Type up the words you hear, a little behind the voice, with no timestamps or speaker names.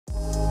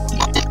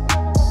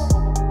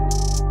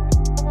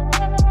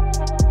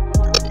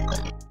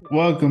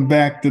Welcome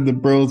back to the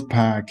Bros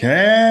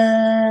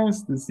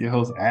Podcast. This is your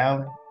host,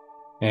 Alan.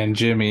 And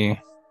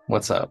Jimmy,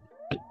 what's up?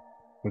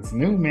 What's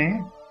new,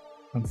 man?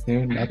 What's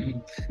new?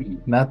 Nothing.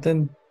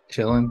 Nothing.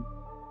 Chilling.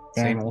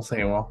 Back Same old,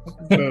 same old.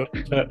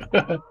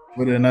 episode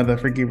with another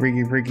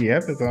freaky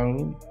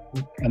episode.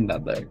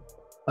 Another.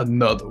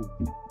 Another.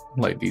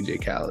 Like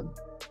DJ Khaled.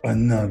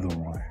 Another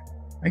one.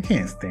 I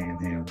can't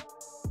stand him.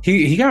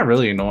 He got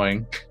really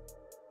annoying.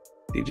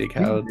 DJ He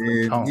Khaled.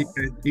 did. Oh.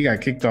 He got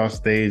kicked off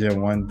stage at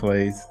one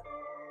place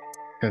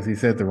because he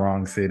said the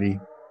wrong city.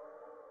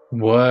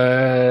 What?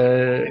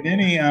 And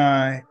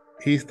then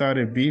he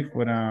started beef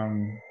with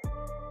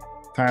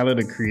Tyler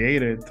the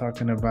Creator,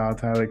 talking about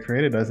Tyler the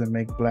Creator doesn't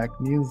make black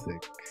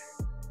music.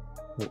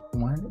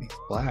 What? He's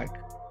black.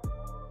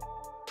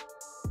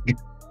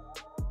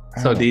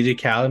 So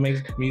DJ Khaled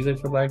makes music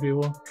for black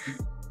people?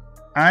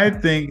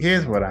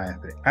 Here's what I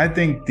think. I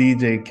think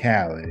DJ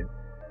Khaled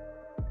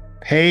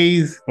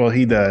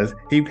he does.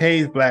 He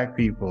pays black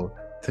people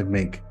to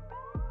make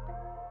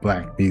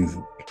black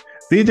music.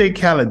 DJ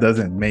Khaled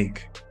doesn't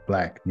make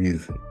black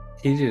music.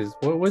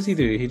 What does he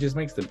do? He just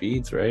makes the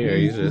beats, right? Or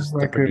he's just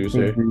like the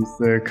producer? A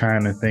producer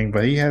kind of thing,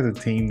 but he has a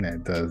team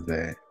that does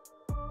that.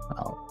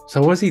 Oh.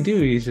 So what's he do?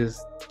 He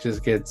just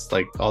gets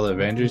like all the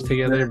Avengers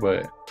together,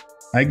 but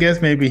I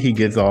guess maybe he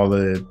gets all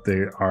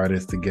the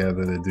artists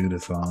together to do the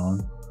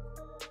song.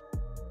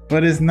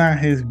 But it's not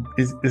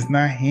it's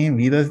not him.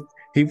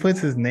 He puts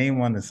his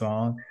name on the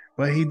song,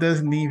 but he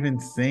doesn't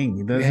even sing.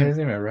 He doesn't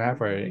even rap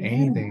or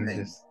anything.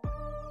 Just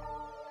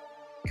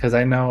because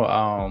I know,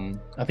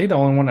 I think the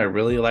only one I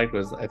really liked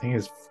was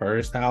his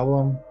first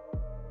album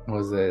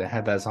it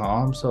had that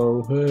song "I'm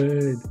So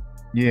Hood."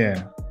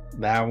 Yeah,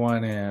 that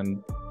one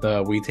and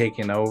the "We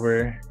Taking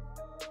Over."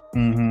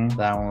 Mm-hmm.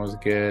 That one was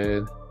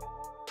good.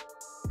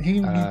 He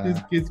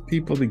just gets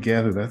people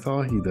together. That's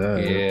all he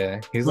does.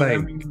 Yeah, he's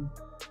like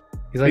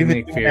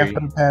Nick Fury for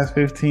the past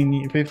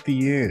 50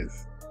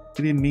 years.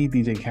 He didn't need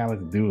DJ Khaled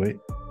to do it.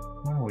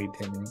 No, we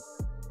didn't.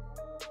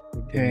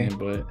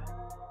 But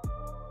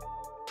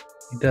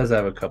he does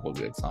have a couple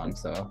good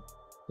songs though,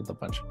 with a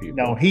bunch of people.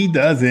 No, he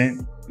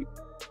doesn't.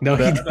 No,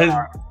 he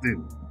doesn't.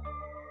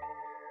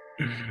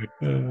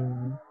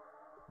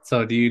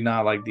 So, do you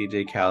not like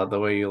DJ Khaled the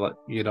way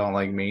you don't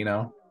like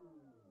Mano?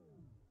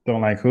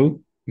 Don't like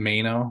who?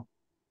 Mano.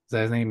 Is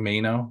that his name?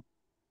 Mano.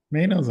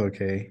 Mano's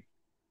okay.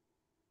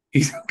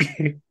 He's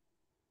okay.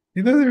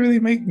 He doesn't really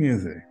make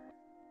music.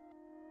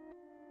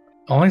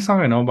 Only song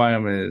I know by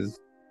him is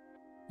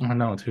I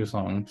know 2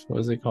 songs. What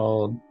is it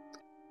called?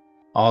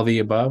 All the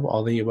Above.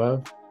 All the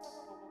Above.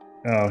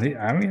 Oh, I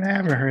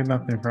haven't heard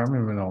nothing from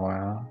him in a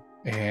while.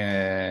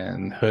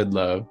 And Hood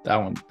Love.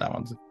 That one's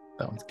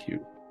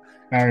cute.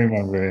 I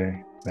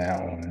remember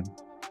that one.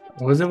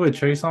 Was it with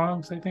Trey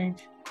Songz, I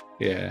think?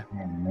 Yeah. I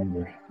don't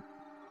remember.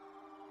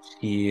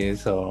 Yeah,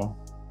 so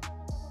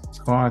what's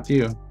going on with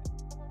you?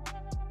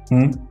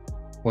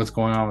 What's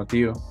going on with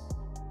you?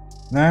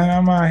 Nah,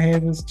 I'm out here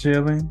just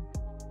chilling.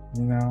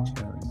 You know.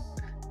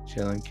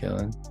 Chilling.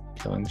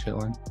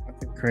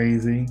 Nothing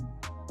crazy.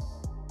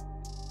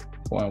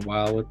 Going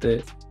wild with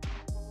it.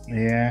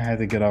 Yeah, I had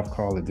to get off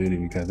Call of Duty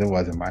because it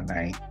wasn't my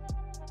night.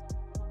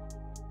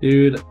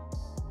 Dude,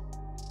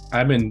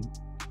 I've been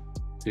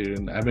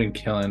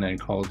killing in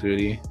Call of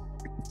Duty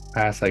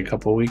past like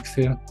couple weeks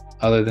too,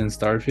 other than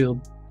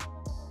Starfield.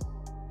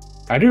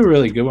 I do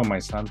really good when my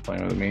son's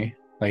playing with me.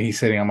 Like he's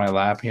sitting on my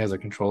lap, he has a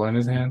controller in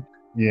his hand.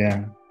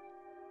 Yeah.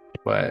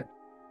 But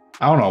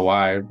I don't know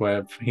why,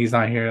 but if he's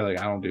not here, like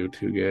I don't do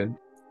too good.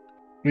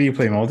 Will you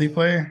play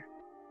multiplayer?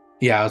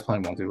 Yeah, I was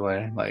playing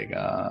multiplayer, like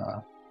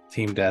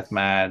team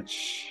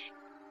deathmatch.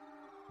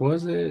 What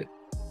was it?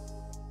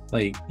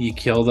 Like you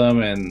kill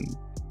them and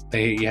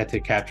you had to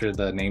capture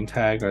the name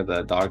tag or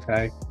the dog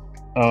tag.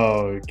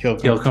 Oh,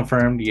 kill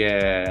confirmed.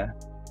 Yeah.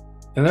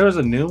 And there was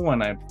a new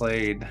one I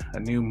played, a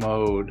new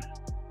mode.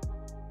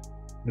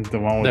 Is the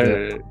one with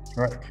the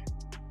truck?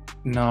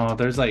 No,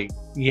 there's like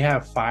you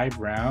have 5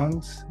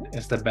 rounds.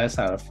 It's the best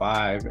out of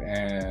 5,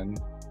 and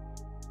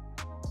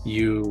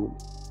you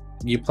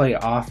play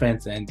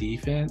offense and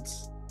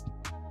defense.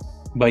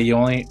 But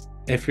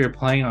if you're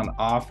playing on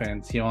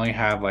offense, you only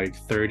have like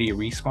 30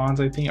 respawns,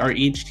 I think, or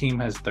each team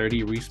has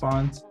 30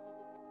 respawns.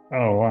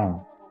 Oh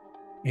wow.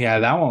 Yeah,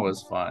 that one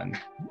was fun.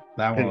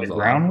 That one was a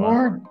Ground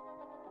War?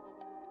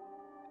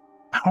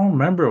 I don't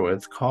remember what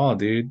it's called,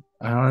 dude.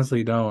 I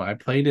honestly don't. I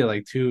played it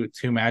like two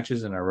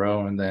matches in a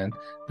row, and then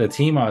the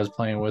team I was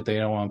playing with, they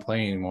don't want to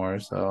play anymore.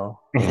 So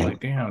I was like,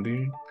 damn,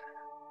 dude.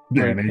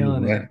 Yeah,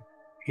 killing it.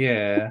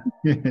 Yeah.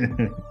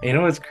 You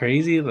know what's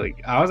crazy?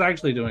 Like I was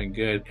actually doing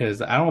good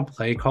because I don't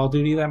play Call of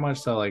Duty that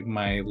much. So like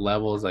my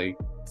level is like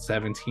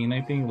 17,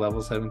 I think.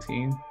 Level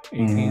 17,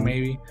 18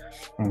 maybe.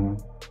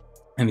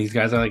 And these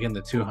guys are like in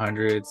the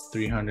 200s,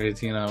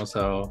 300s, you know.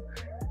 So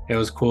it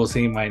was cool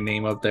seeing my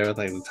name up there with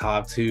like the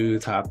top 2,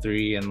 top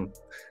 3, and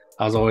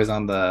I was always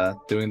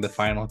doing the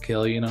final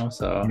kill, you know.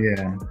 So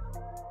yeah,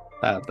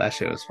 that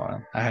shit was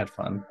fun. I had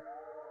fun.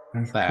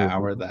 That's the cool.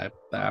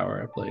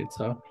 hour I played.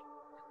 So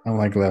I'm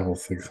like level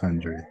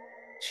 600.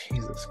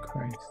 Jesus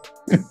Christ.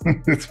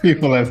 It's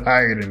people that's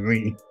higher than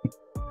me.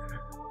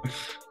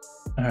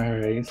 All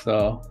right,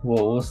 so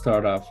we'll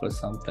start off with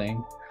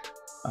something.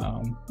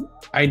 Um,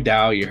 I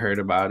doubt you heard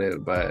about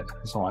it, but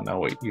I just want to know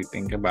what you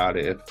think about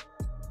it. If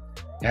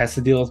it has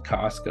to deal with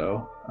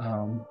Costco.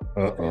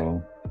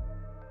 Uh-oh.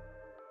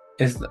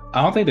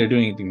 I don't think they're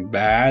doing anything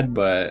bad,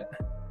 but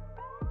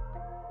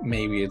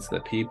maybe it's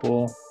the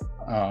people.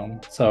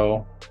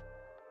 So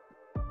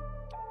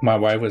my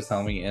wife was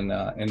telling me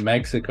in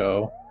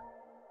Mexico.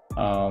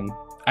 I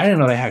didn't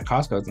know they had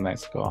Costco's in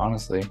Mexico,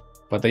 honestly,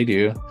 but they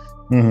do.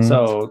 Mhm.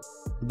 So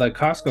the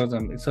Costco's,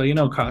 so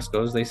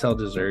Costco's, they sell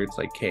desserts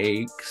like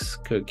cakes,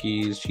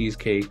 cookies,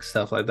 cheesecakes,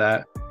 stuff like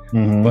that.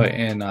 Mhm. But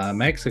in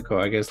Mexico,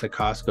 I guess the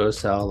Costco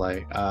sell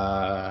like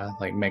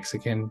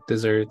Mexican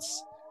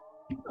desserts,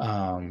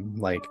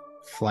 like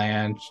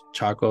flan,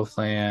 choco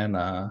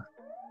flan,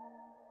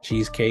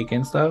 cheesecake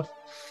and stuff.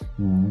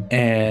 Mhm.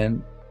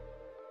 And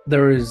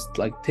there was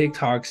like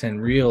TikToks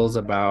and reels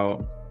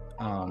about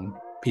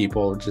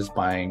people just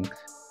buying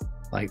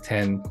like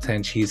 10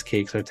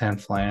 cheesecakes or 10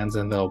 flans,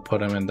 and they'll put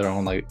them in their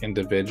own like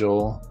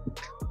individual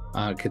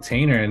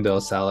container, and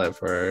they'll sell it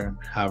for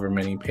however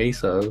many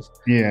pesos.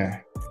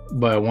 Yeah.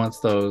 But once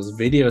those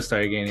videos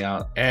started getting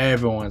out,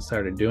 everyone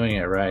started doing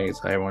it, right?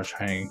 So everyone's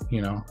trying,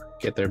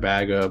 get their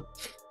bag up.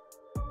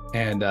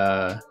 And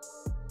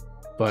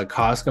but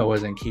Costco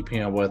wasn't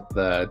keeping up with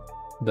the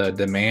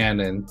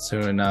demand, and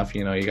soon enough,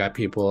 you got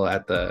people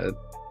at the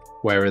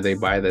wherever they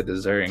buy the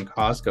dessert in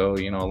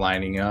Costco,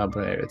 lining up.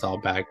 It's all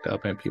backed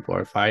up and people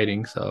are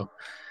fighting. So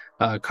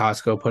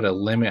Costco put a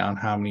limit on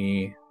how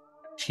many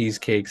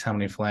cheesecakes, how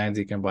many flans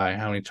you can buy,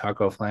 how many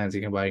choco flans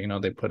you can buy.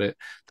 They put a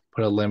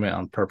limit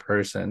on per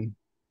person.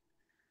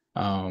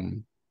 What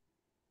am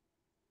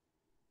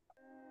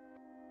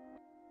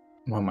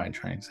I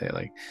trying to say?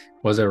 Like,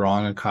 was it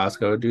wrong of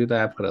Costco to do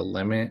that? Put a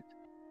limit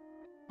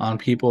on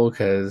people,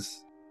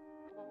 because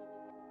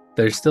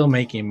they're still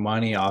making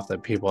money off the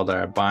people that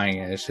are buying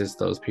it. It's just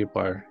those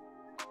people are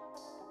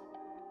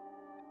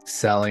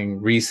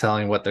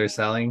reselling what they're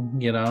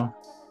selling,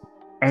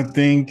 I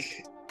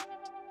think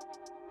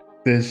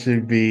there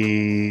should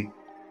be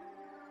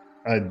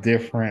a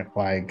different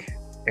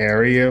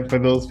area for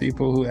those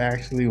people who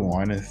actually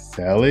want to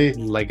sell it,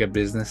 like a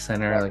business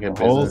center, like a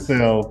business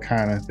wholesale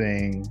kind of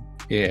thing.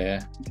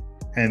 Yeah.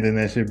 And then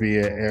there should be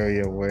an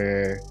area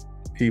where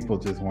people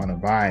just want to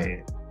buy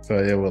it, so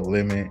it would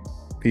limit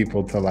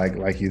people to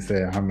like you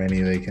said, how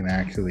many they can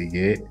actually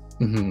get.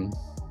 Mm-hmm.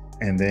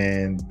 And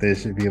then there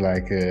should be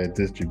like a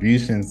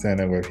distribution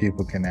center where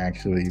people can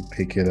actually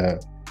pick it up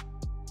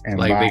and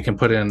like they can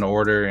put in an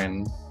order.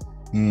 And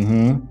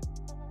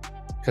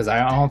because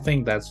I don't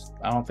think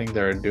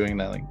they're doing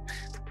that. Like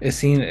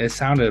it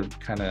sounded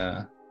kind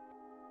of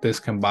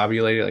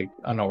discombobulated, like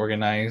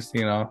unorganized,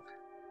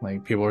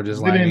 like people were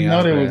just lining up. Didn't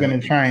know they were going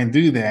to try and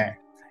do that.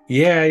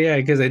 Yeah,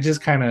 because it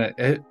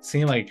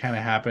seemed like kind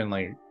of happened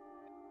like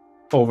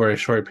over a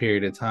short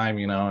period of time,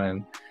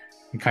 and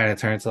it kind of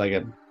turned to like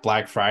a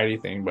Black Friday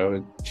thing, but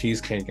with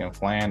cheesecake and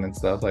flan and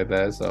stuff like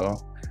that. So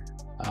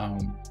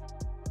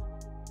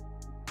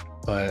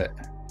but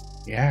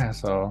yeah,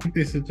 so I think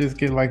they should just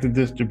get like the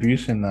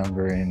distribution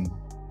number and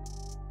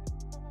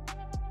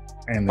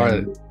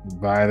then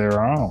buy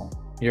their own.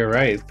 You're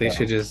right. They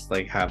should just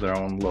like have their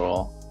own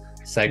little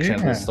section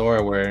of the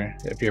store where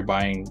if you're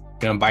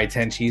gonna buy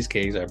 10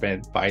 cheesecakes or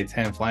buy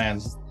 10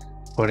 flans,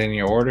 put in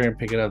your order and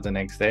pick it up the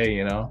next day,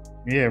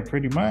 Yeah,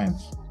 pretty much.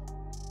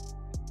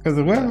 Because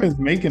whoever is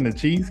making the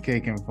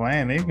cheesecake and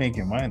flan, they're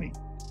making money.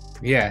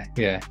 Yeah.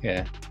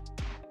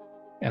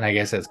 And I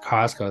guess it's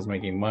Costco's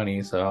making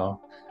money, so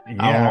I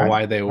don't know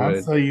why they would.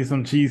 I'll sell you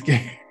some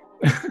cheesecake.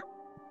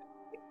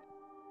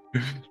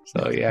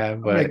 So yeah,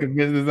 but make a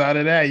business out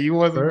of that. You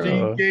want some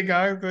cheesecake?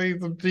 I'll sell you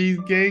some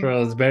cheesecake.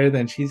 Bro, it's better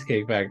than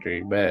Cheesecake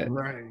Factory, bet.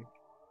 Right.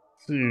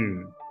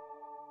 Dude.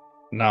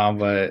 No,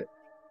 but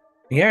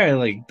yeah,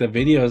 like the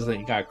videos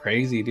that got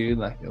crazy, dude.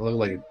 Like it looked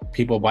like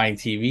people buying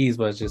TVs,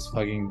 but it's just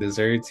fucking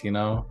desserts,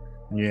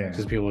 Yeah.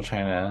 Just people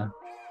trying to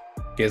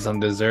get some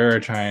dessert or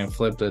try and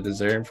flip the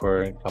dessert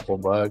for a couple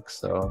bucks.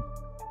 So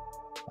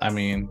I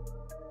mean,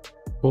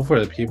 cool for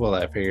the people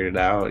that figured it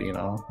out,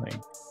 like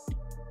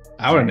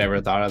I would have never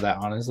thought of that,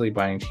 honestly,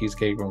 buying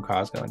cheesecake from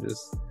Costco and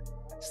just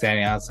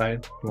standing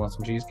outside. You want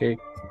some cheesecake?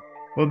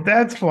 Well,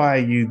 that's why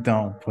you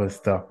don't put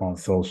stuff on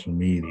social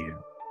media.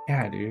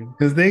 Yeah, dude.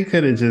 Because they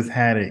could have just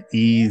had it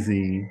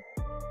easy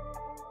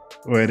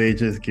where they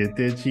just get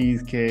their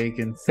cheesecake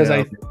and sell.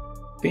 Because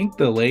I think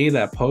the lady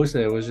that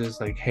posted it was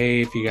just like,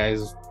 hey, if you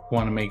guys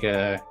want to make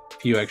a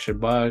few extra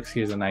bucks,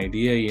 here's an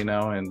idea,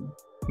 and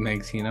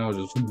next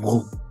just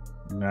whoa.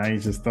 Now you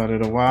just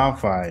started a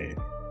wildfire.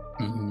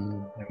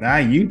 Mm-hmm. And now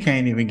you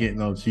can't even get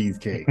no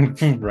cheesecake.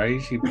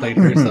 Right? She played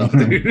herself,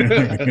 dude.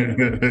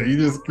 You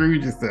just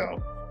screwed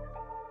yourself.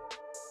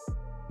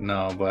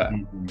 No, but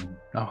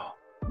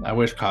I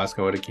wish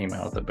Costco would have came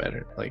out with a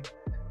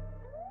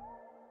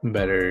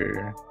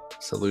better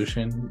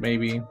solution.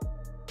 Maybe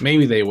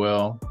they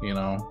will.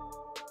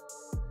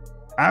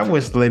 I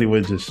wish the lady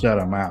would just shut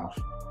her mouth.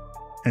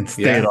 and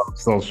stayed Yeah, off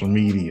social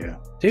media.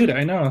 dude,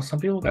 I know some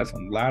people got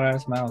some loud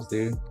ass mouths,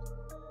 dude.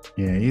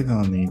 Yeah, you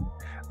don't need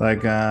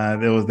like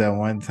there was that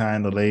one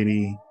time the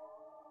lady,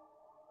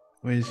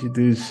 what did she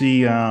do?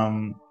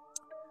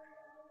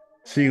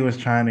 She was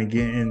trying to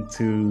get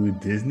into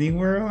Disney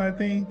World, I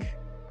think.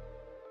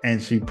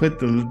 And she put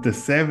the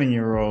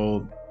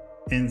 7-year-old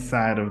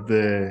inside of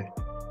the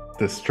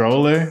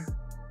stroller and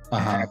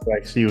Uh-huh. act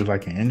like she was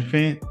like an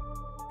infant.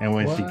 And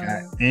when she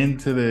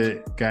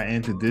What? got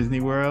into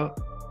Disney World,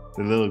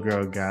 the little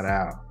girl got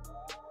out.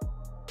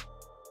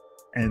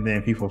 And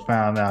then people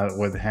found out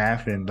what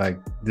happened. Like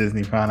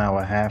Disney found out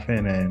what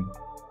happened, and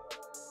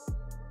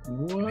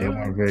they What?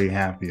 weren't very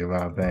happy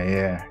about that.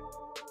 Yeah,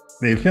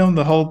 they filmed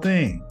the whole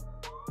thing.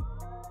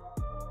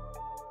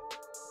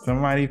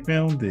 Somebody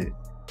filmed it.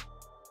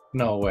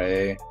 No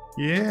way.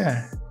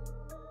 Yeah.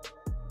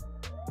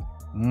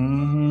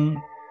 Mm-hmm.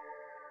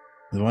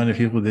 One of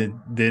the people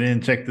that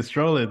didn't check the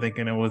stroller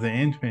thinking there was an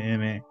infant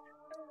in it,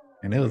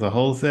 and it was a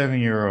whole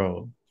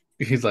 7-year-old.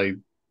 He's like,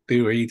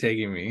 dude, where are you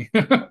taking me?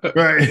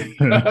 Right. He's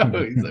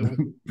like,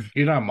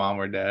 you're not mom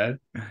or dad.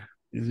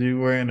 She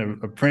wearing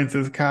a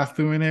princess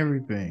costume and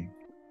everything.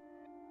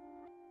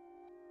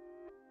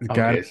 Got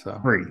Okay, it so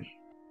free.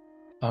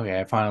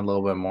 okay, I found a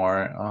little bit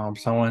more.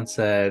 Someone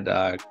said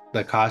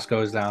the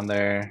Costco's down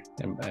there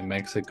in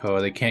Mexico.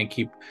 They can't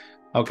keep.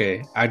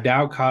 Okay, I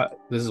doubt.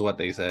 This is what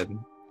they said.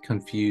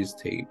 Confused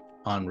tape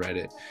on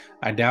Reddit.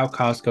 I doubt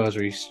Costco is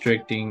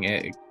restricting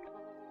it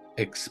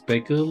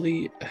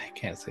explicitly. I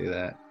can't say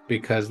that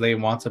because they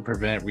want to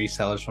prevent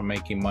resellers from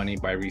making money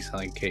by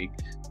reselling cake.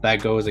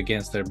 That goes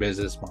against their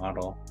business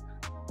model.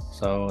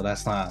 So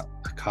that's not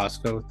a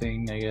Costco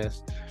thing, I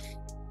guess.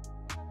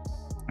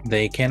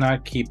 They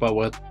cannot keep up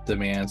with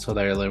demand, so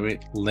they're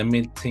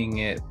limiting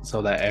it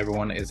so that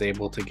everyone is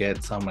able to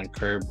get some and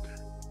curb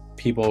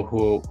people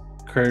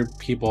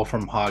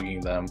from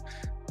hogging them.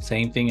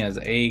 Same thing as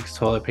eggs,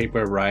 toilet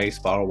paper, rice,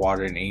 bottled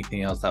water, and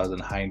anything else that was in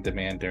high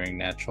demand during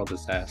natural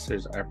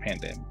disasters or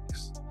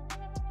pandemics.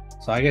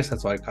 So I guess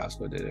that's why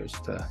Costco did it, was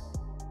to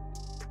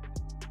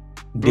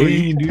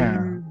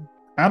Yeah.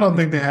 I don't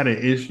think they had an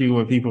issue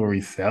with people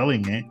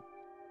reselling it.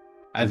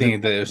 I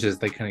think that it was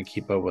just they couldn't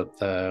keep up with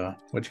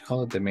what you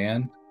call it,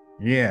 demand.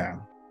 Yeah,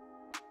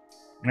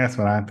 that's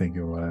what I think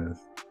it was.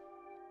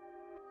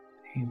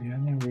 Hey, dude, I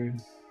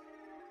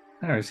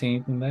never seen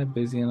anything that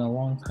busy in a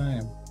long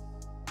time.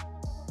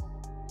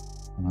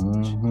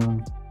 Mm-hmm.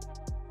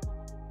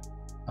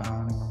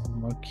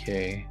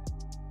 Okay.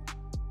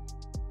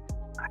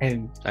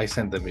 I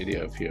sent the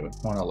video if you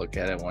want to look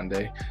at it one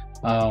day.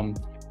 And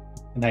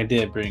I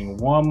did bring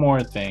one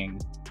more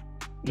thing.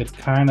 It's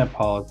kind of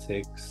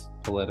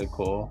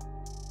political.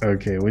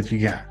 Okay, what you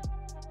got?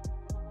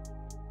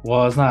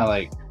 Well, it's not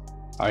like,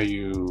 are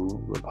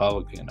you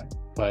Republican?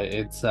 But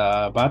it's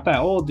about that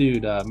old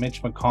dude,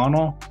 Mitch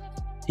McConnell.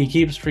 He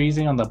keeps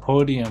freezing on the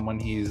podium when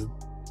he's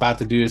about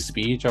to do his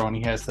speech or when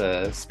he has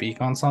to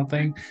speak on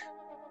something.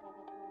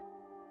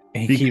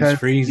 And he keeps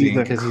freezing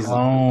because he's a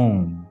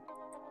clone.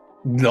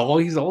 No,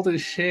 he's old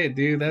as shit,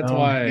 dude. That's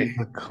why. He's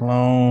a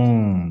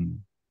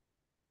clone.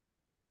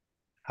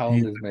 How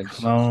old is Mitch?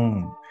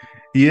 Clone.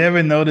 You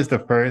ever notice the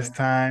first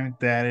time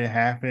that it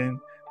happened?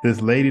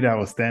 This lady that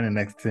was standing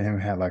next to him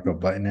had like a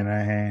button in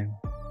her hand.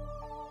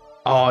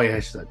 Oh yeah,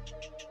 she's like,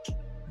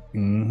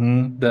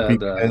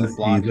 the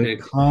blonde he's a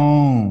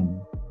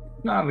clone.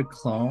 Not a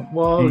clone.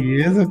 Well,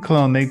 he is a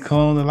clone. They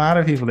cloned a lot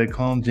of people. They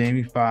cloned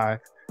Jamie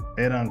Foxx.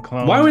 They done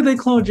cloned. Why would they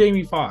clone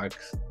Jamie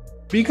Foxx?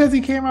 Because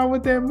he came out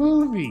with that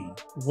movie.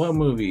 What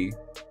movie?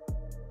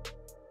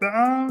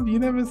 You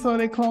never saw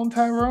they cloned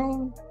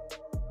Tyrone?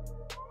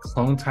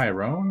 Clone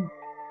Tyrone?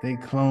 They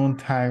cloned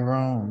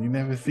Tyrone. You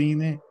never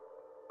seen it?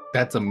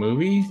 That's a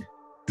movie?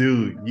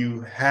 Dude,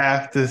 you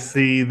have to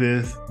see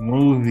this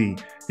movie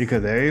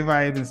because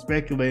everybody's been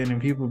speculating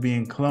and people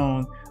being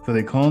cloned. So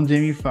they cloned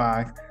Jamie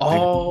Foxx.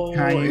 Oh,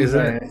 is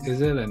it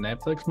a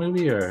Netflix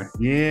movie or?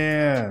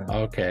 Yeah.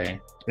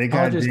 Okay. They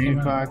got Jamie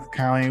Foxx,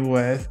 Kanye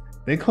West.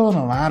 They clone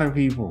a lot of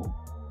people.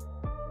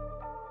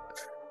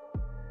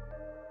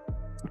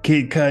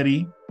 Kid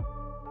Cudi.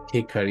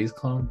 Kid Cudi's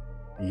clone?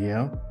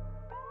 Yep.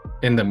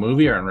 In the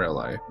movie or in real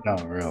life? No,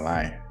 in real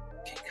life.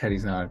 Kid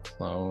Cudi's not a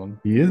clone.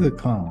 He is a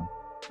clone.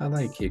 I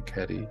like Kid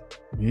Cudi.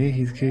 Yeah,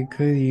 he's Kid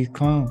Cudi. He's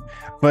clone.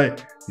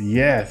 But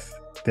yes,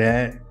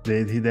 that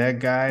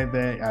guy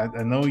that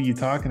I know you're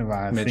talking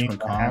about. Mitch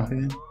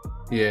McConnell.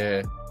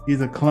 Yeah.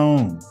 He's a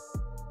clone.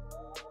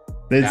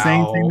 The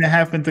same thing that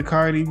happened to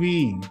Cardi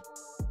B.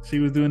 She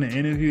was doing an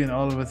interview and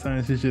all of a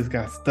sudden she just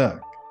got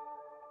stuck.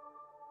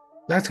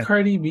 That's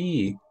Cardi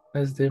B.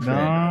 That's different.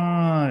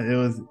 Nah, it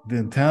was.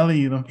 I'm telling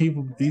you,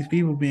 these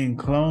people being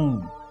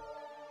cloned.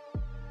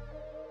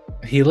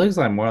 He looks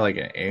like more like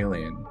an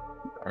alien.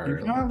 He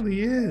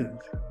probably is,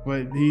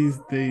 but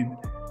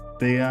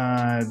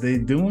they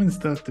doing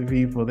stuff to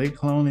people. They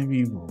cloning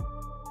people.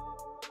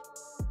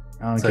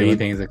 So you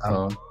think he's a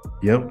clone?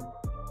 Yep.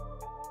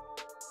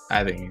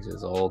 I think he's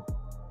just old.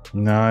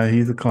 No,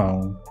 he's a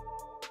clone.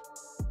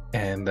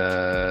 And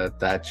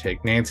that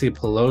chick, Nancy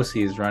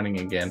Pelosi, is running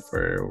again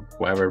for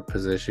whatever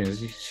position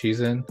she's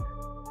in. Dude,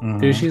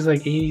 Mm-hmm. she's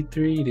like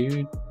 83,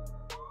 dude.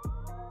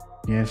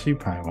 Yeah, she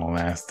probably won't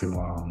last too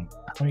long.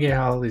 I don't get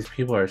how all these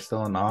people are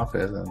still in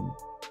office and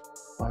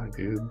fuck,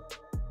 dude.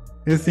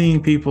 Just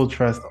seeing people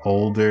trust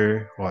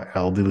older or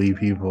elderly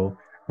people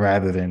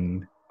rather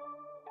than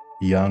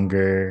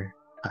younger.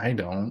 I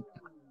don't.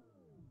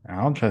 I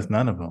don't trust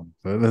none of them.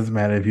 So it doesn't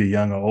matter if you're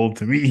young or old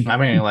to me. I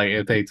mean, like,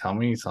 if they tell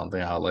me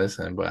something, I'll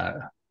listen. But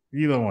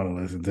You don't want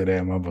to listen to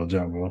that mumbo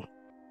jumbo.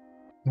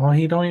 well,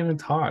 he don't even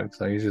talk,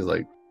 so he's just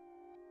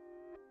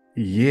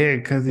Yeah,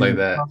 because he's like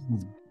that.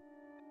 young.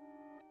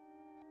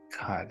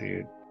 God,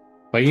 dude.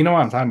 But you know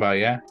what I'm talking about,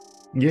 yeah?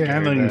 You Yeah, I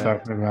know heard you're that?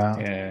 talking about.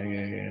 Yeah,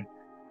 yeah, yeah.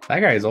 That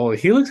guy's old.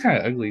 He looks kind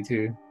of ugly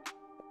too.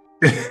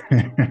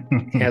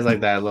 He has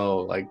like that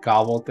little like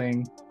gobble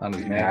thing on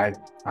his neck.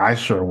 Yeah, I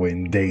sure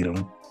wouldn't date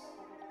him.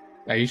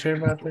 Are you sure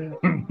about that?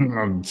 I'm You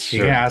can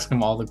sure. ask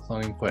him all the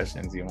cloning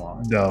questions you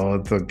want. No,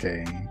 it's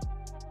okay.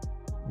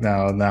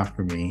 No, not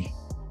for me.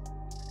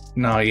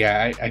 No,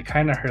 yeah, I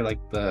kind of heard like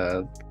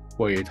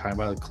what you're talking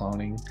about, the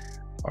cloning,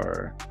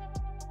 or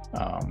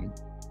um,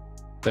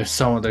 there's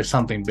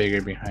something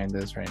bigger behind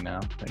this right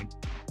now. Like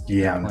they're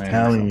Yeah, I'm planning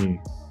telling something.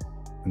 you.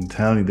 I'm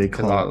telling you, they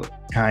Because cloned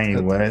Kanye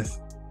 'cause- West.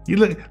 You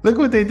look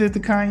what they did to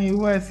Kanye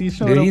West. He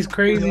showed dude, up he's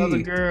with the other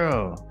crazy.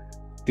 girl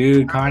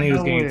Dude, out of Kanye was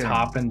getting nowhere.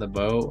 top in the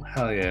boat.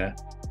 Hell yeah.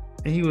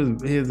 And he was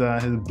his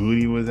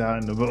booty was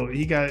out in the boat.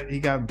 He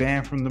got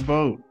banned from the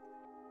boat.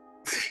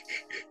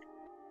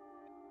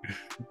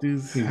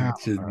 Dude's He how,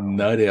 just bro.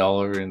 nutted all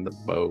over in the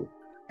boat.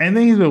 And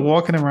then he's been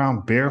walking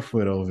around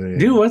barefoot over Dude,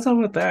 there. what's up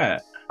with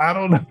that? I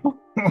don't know.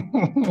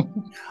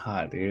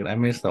 God, dude, I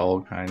miss the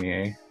old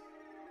Kanye.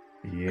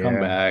 Come Yeah,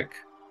 back.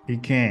 he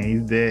can't.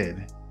 He's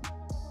dead.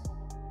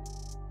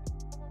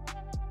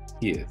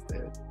 He is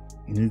dead.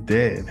 He's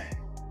dead.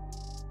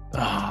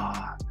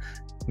 Ah,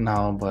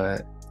 no,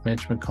 but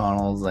Mitch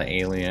McConnell's the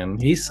alien.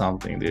 He's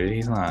something, dude.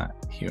 He's not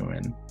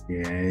human.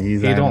 Yeah,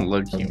 he's He either don't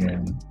look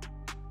human.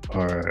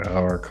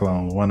 or a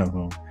clone. One of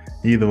them.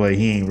 Either way,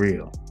 he ain't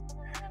real.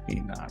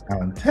 He's not.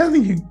 I'm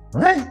telling you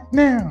right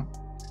now,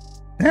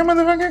 that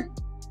motherfucker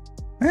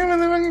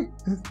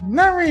is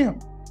not real.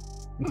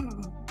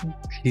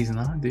 He's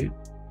not, dude.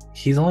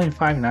 He's only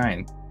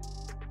 5'9".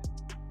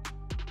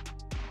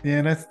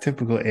 Yeah, that's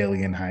typical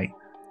alien height.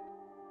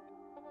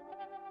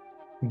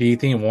 Do you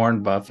think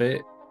Warren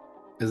Buffett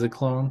is a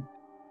clone?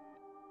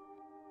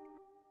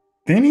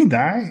 Didn't he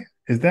die?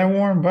 Is that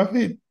Warren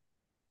Buffett?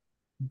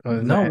 Or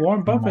is No, that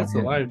Warren someone Buffett's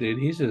else? alive, dude.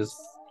 He's just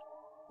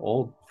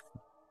old.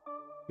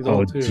 He's Oh,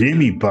 old too.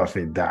 Jimmy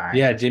Buffett died.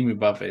 Yeah, Jimmy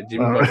Buffett.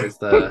 Jimmy Oh. Buffett's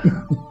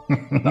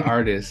the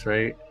artist,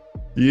 right?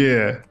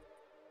 Yeah.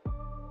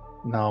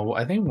 No,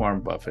 I think Warren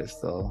Buffett's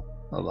still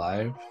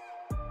alive.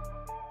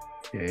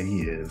 Yeah, he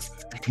is.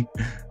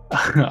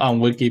 On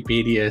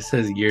Wikipedia, it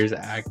says years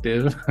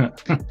active.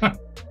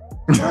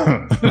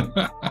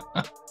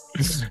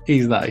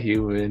 He's not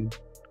human.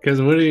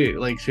 Because what do you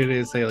like? Should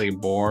it say like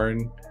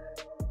born?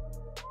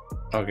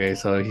 Okay,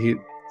 so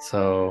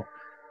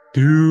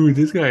dude,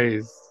 this guy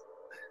is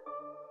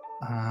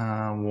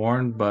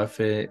Warren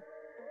Buffett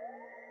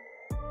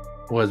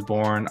was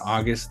born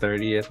August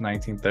 30th,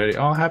 1930.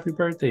 Oh, happy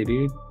birthday,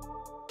 dude.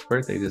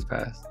 Birthday just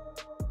passed.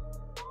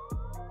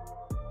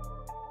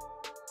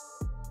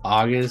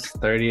 August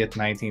 30th,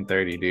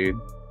 1930, dude.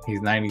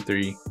 He's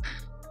 93.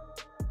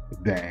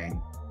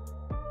 Dang.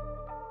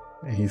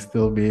 And he's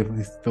still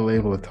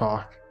able to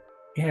talk.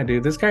 Yeah,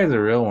 dude, this guy's a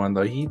real one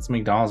though. He eats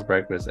McDonald's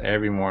breakfast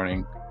every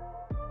morning.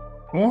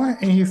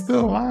 What? And he's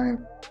still alive?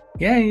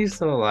 Yeah, he's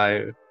still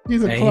alive.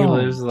 He's a And clone.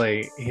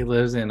 he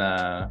lives in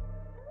I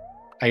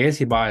guess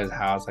he bought his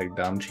house like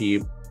dumb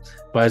cheap.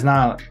 But it's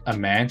not a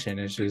mansion,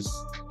 it's just,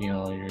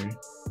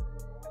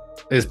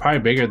 it's probably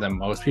bigger than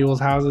most people's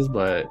houses,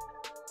 but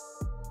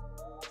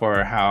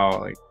for how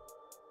like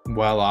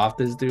well off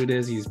this dude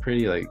is, he's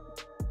pretty like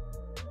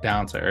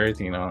down to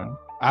earth.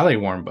 I like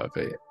Warren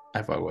Buffett.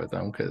 I fuck with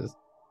him because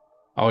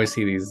I always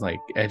see these like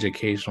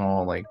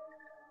educational like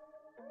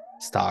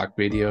stock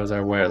videos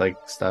or where like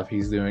stuff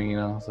he's doing.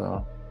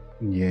 So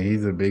Yeah,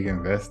 he's a big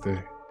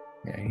investor.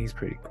 yeah, he's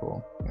pretty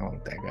cool. I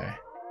like that guy.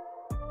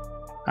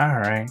 All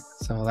right,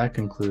 so that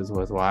concludes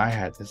with what I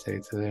had to say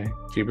today.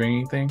 Did you bring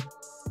anything?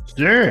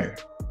 Sure.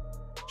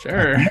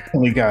 Sure.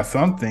 We got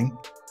something.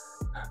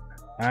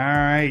 All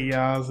right,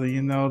 y'all. So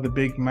the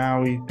big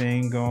Maui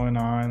thing going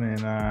on,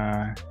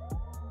 and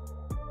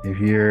if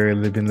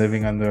you've been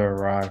living under a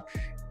rock,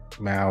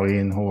 Maui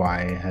in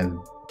Hawaii has,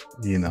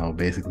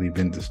 basically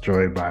been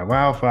destroyed by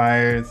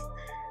wildfires,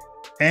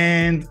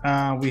 and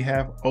we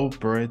have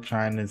Oprah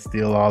trying to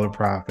steal all the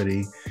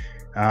property.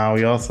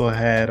 We also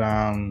had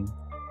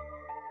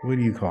what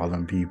do you call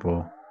them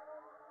people?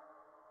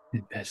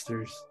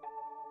 Investors,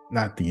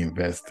 Not the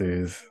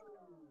investors.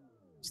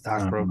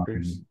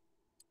 stockbrokers,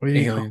 What do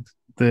you call aliens,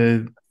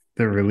 the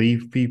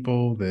relief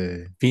people?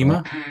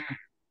 FEMA.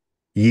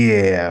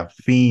 Yeah,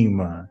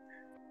 FEMA.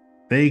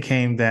 They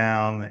came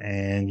down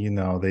and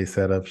they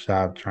set up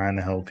shop trying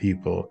to help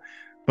people.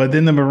 But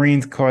then the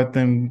Marines caught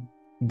them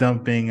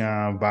dumping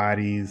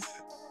bodies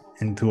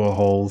into a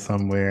hole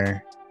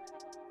somewhere,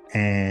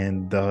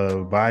 and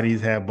the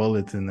bodies had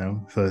bullets in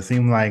them. So it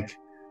seemed like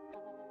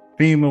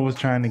FEMA was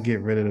trying to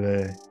get rid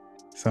of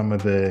some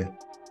of the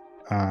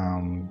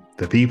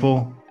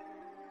people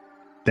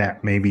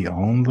that maybe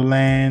own the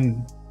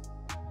land.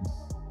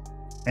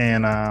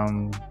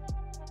 And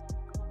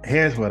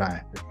here's what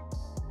I think.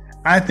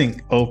 I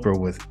think Oprah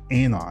was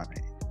in on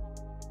it.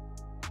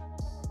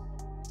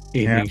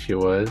 You think she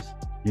was?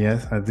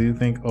 Yes, I do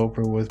think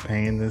Oprah was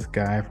paying this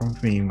guy from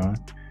FEMA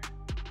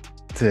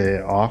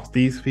to off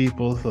these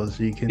people so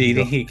she can. Do you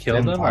think he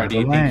killed them, or do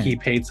you think he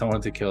paid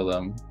someone to kill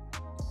them?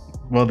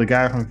 Well, the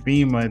guy from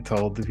FEMA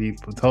told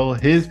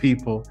his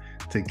people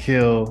to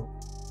kill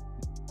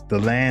the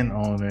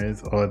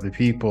landowners or the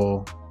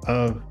people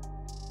of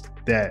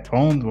that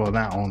owned, well,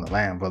 not own the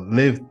land, but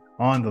lived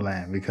on the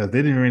land, because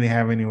they didn't really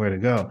have anywhere to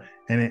go,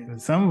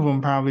 and some of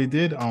them probably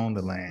did own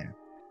the land.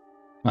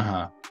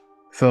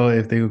 So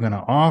if they were going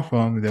to offer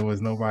them, there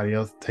was nobody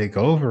else to take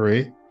over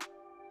it.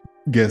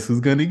 Guess who's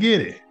going to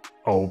get it?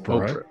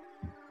 Oprah.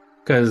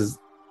 Because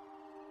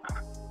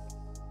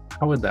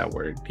how would that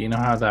work? Do you know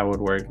how that would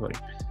work? Like,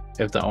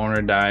 if the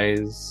owner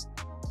dies,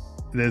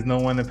 there's no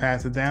one to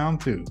pass it down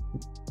to,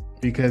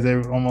 because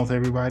almost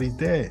everybody's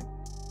dead.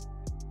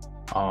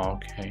 Oh,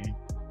 okay.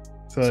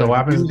 So what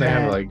happens if they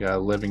have like a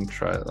living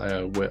trust?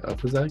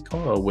 What's that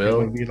called? A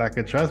will? It would be like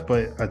a trust,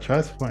 but a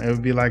trust fund. It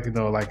would be like,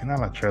 like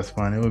not a trust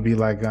fund. It would be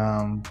like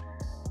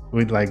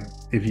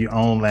if you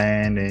own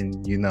land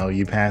and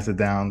you pass it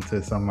down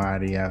to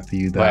somebody after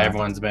you die. But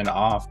everyone's been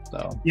off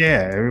though.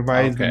 Yeah,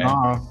 everybody's been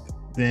off.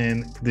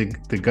 Then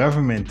the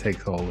government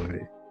takes hold of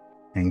it,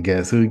 and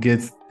guess who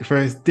gets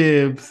first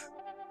dibs?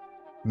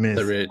 Miss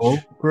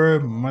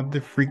Oprah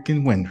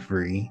motherfucking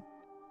Winfrey.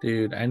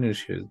 Dude, I knew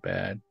she was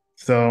bad.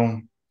 So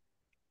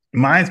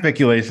my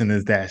speculation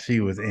is that she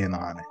was in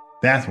on it.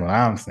 That's what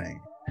I'm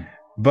saying.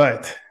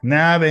 But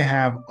now they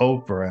have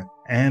Oprah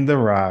and The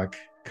Rock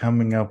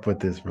coming up with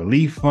this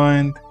relief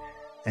fund,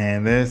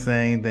 and they're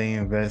saying they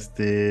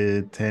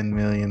invested $10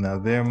 million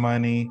of their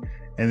money,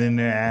 and then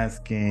they're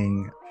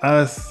asking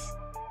us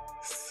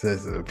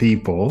as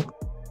people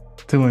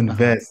to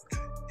invest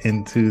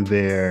into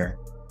their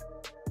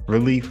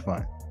relief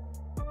fund.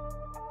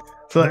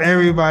 So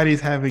everybody's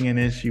having an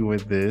issue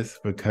with this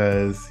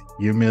because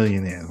you're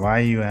millionaires. Why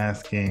are you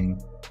asking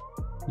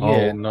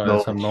some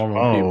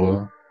normal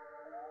people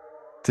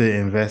to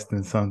invest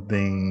in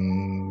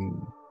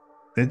something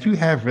that you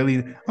have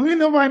really? I mean,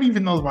 nobody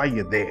even knows why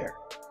you're there.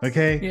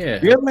 Okay?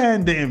 Yeah. Your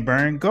land didn't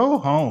burn. Go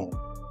home.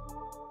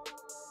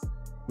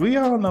 We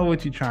all know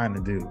what you're trying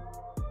to do.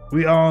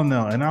 We all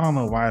know. And I don't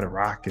know why The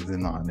Rock is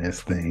in on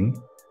this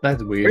thing.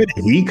 That's weird. Where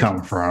did he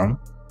come from?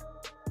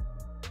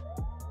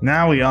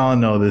 Now we all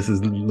know this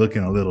is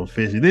looking a little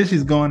fishy. Then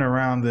she's going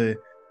around the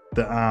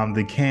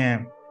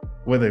camp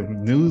with a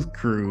news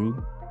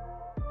crew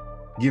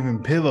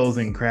giving pillows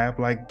and crap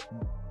like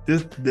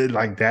this,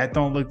 like that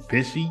don't look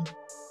fishy.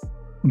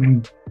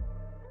 And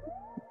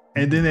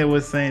then they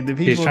was saying the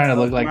people she's trying to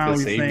look like the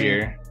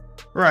savior,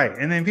 right?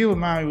 And then people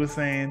Maui was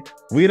saying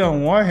we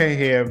don't want her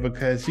here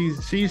because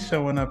she's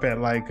showing up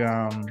at like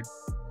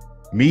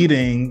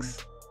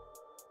meetings.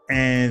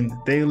 And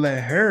they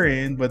let her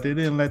in, but they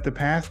didn't let the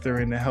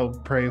pastor in to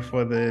help pray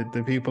for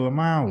the people of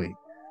Maui.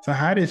 So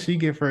how did she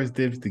get first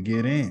dibs to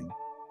get in?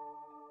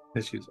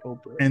 Because she's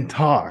Oprah. And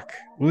talk.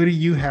 What do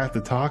you have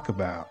to talk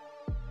about?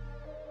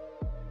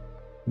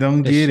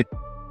 Don't get it.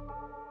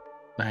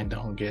 I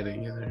don't get it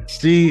either.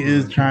 She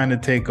is trying to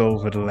take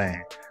over the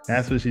land.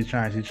 That's what she's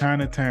trying. She's trying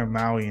to turn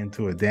Maui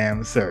into a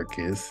damn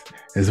circus.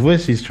 Is what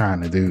she's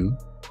trying to do.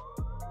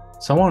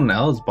 Someone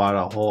else bought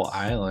a whole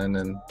island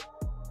and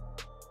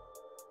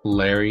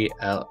Larry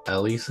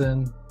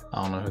Ellison,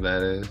 I don't know who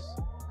that is,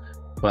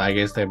 but I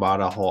guess they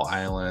bought a whole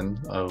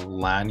island of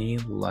Lani.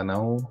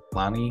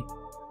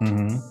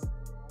 Mm-hmm.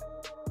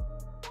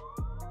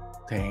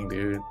 Dang,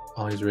 dude,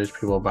 all these rich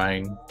people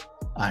buying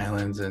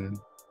islands and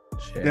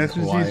shit. That's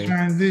what she's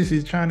trying to do.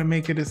 She's trying to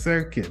make it a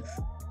circus.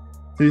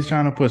 She's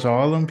trying to push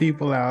all them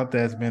people out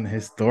that's been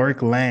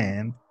historic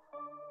land,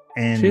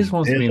 and she just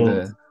wants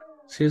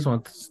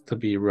to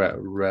be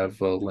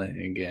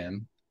relevant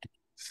again.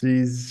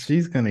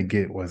 She's gonna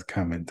get what's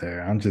coming to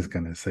her. I'm just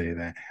gonna say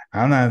that.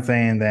 I'm not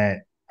saying that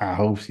I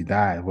hope she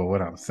dies, but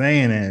what I'm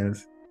saying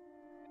is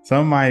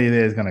somebody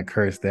there is gonna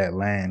curse that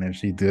land if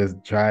she does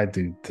try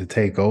to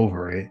take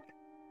over it,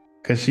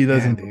 because she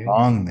doesn't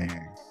belong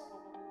there.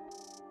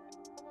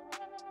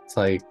 It's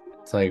like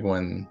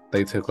when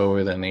they took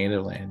over the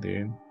native land,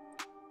 dude.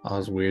 All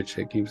this weird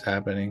shit keeps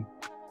happening.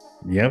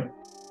 Yep.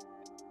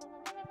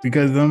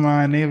 Because them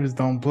neighbors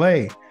don't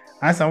play.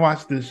 I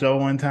watched this show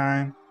one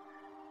time.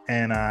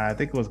 And I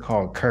think it was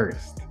called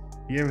Cursed.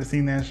 You ever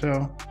seen that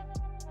show?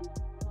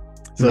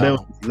 So there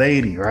was this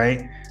lady,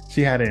 right?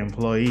 She had an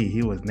employee.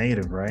 He was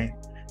native, right?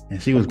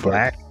 And she was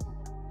black.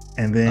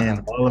 And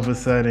then all of a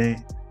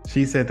sudden,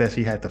 she said that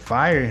she had to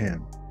fire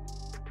him.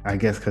 I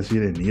guess because she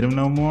didn't need him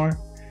no more.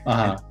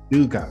 And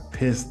dude got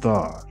pissed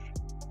off.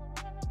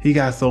 He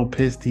got so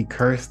pissed he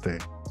cursed her.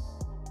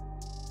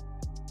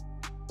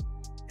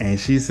 and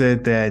she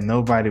said that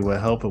nobody would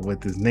help her with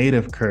this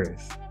native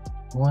curse.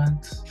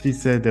 What? She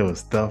said there was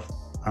stuff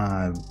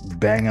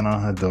banging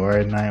on her door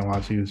at night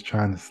while she was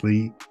trying to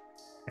sleep,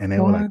 and they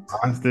were like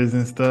What? monsters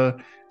and stuff.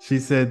 She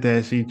said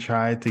that she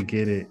tried to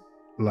get it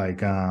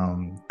like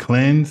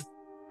cleansed.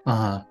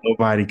 Uh-huh.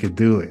 Nobody could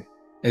do it.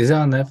 Is it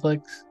on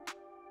Netflix?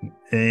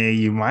 And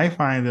you might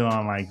find it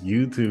on like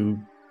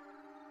YouTube.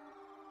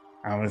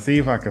 I'm gonna see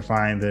if I can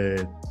find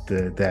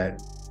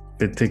that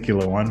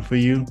particular one for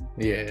you.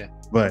 Yeah.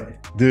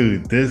 But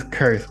dude, this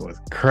curse was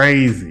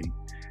crazy.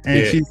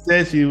 And she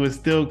said she was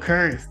still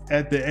cursed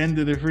at the end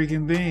of the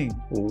freaking thing.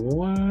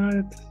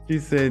 What? She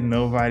said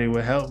nobody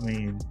would help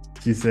me.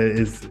 She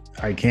said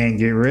I can't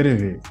get rid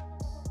of it.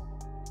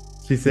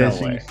 She said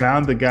she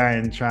found the guy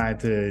and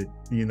tried to,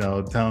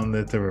 tell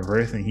him to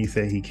reverse, and he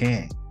said he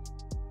can't.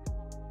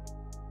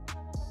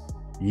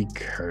 He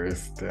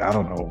cursed. I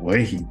don't know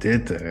what he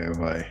did to her,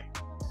 but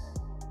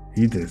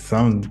he did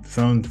some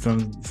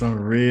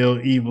real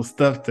evil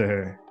stuff to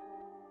her.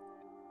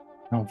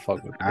 Don't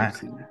fuck with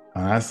pussy.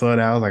 I saw that.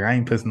 I was like, I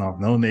ain't pissing off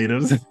no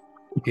natives.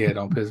 Yeah,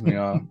 don't piss me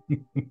off.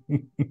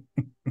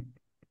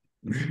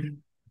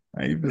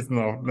 I ain't pissing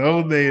off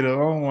no native.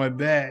 I don't want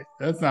that.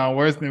 That sounds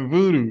worse than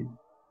voodoo.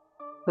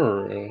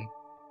 For real.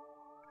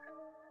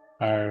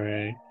 All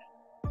right.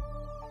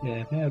 Yeah,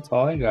 I think that's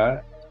all I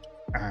got.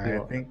 I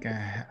think I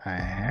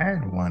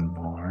had one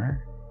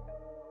more.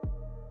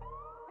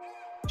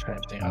 I'm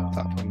trying to think off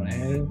the top of my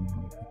head.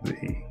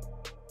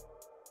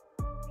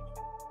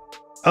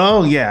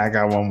 Oh yeah, I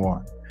got one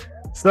more.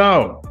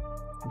 So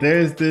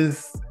there's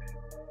this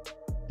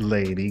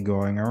lady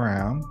going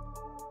around.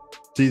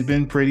 She's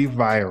been pretty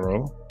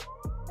viral.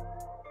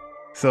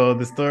 So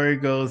the story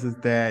goes is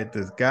that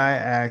this guy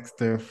asked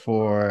her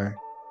for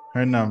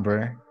her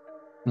number,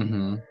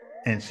 and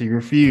she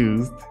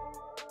refused.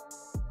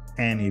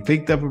 And he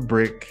picked up a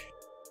brick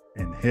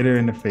and hit her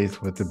in the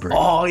face with the brick.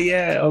 Oh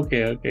yeah,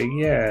 okay,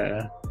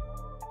 yeah.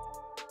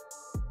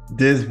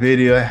 This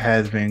video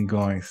has been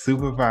going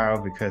super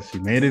viral because she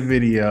made a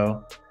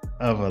video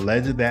of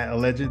that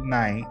alleged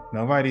night.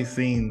 Nobody's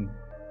seen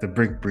the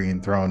brick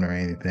being thrown or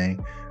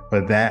anything,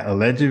 but that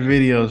alleged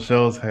video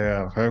shows her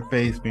of her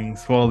face being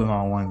swollen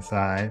on one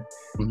side,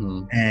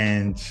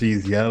 and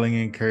she's yelling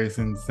and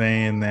cursing,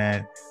 saying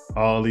that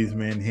all these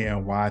men here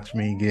watch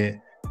me get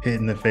hit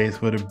in the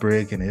face with a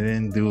brick and it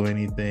didn't do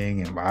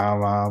anything and blah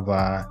blah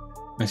blah.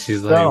 And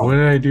she's like, what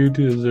did I do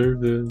to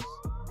deserve this?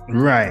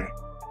 Right.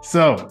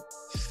 So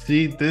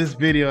this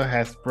video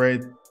has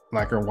spread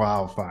like a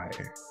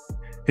wildfire.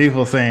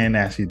 People saying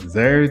that she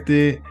deserved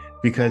it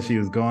because she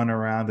was going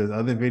around. There's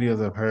other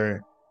videos of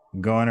her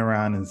going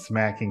around and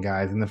smacking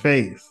guys in the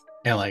face.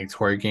 And like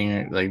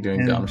twerking, like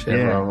doing dumb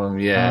shit from them.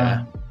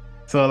 Yeah.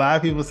 So a lot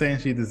of people saying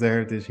she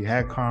deserved it. She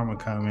had karma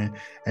coming.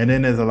 And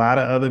then there's a lot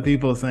of other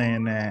people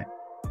saying that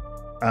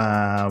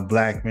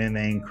black men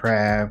ain't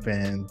crap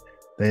and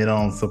they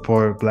don't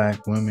support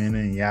black women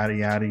and yada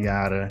yada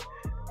yada.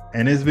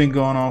 And it's been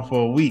going on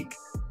for a week.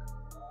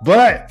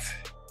 But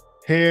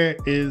here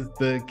is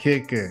the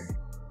kicker.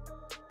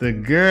 The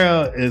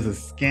girl is a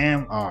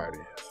scam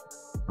artist.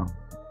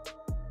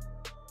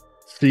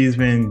 She's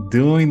been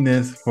doing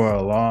this for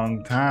a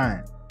long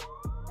time.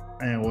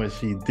 And what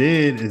she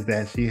did is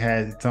that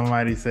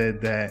somebody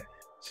said that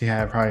she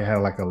probably had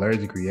like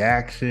allergic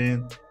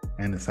reaction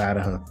and the side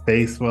of her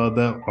face swelled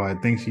up, or I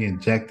think she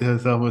injected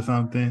herself with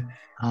something.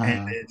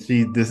 And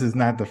this is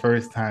not the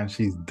first time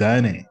she's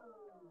done it.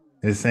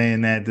 They're saying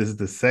that this is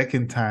the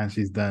second time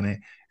she's done it.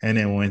 And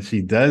then when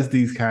she does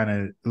these kind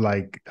of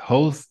like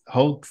hoax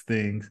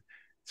things,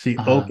 she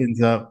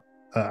opens up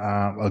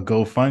a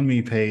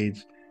GoFundMe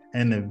page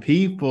and the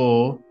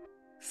people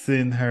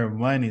send her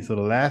money. So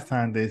the last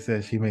time they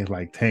said she made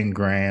like 10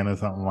 grand or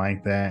something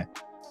like that.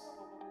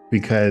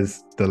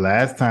 Because the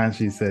last time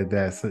she said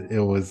that it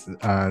was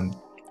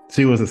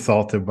she was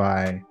assaulted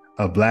by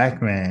a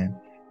black man,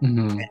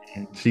 and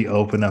she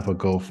opened up a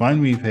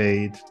GoFundMe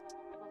page.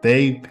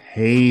 They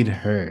paid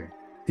her.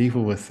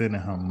 People were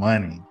sending her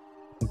money.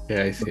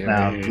 Okay, I see.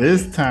 Now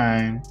this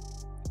time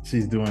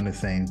she's doing the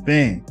same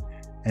thing,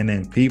 and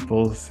then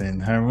people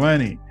send her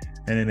money,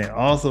 and then they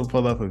also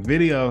pull up a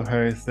video of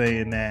her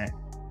saying that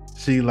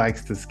she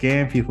likes to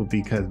scam people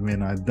because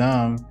men are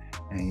dumb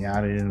and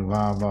yada and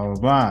blah blah blah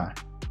blah.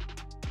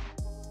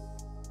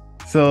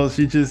 So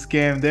she just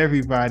scammed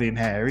everybody and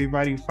had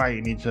everybody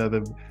fighting each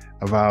other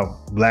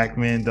about black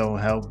men don't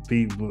help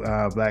people,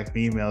 black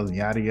females, and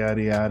yada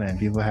yada yada, and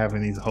people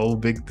having these whole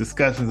big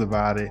discussions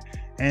about it.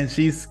 And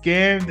she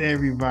scammed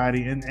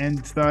everybody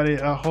and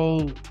started a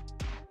whole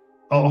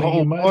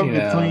war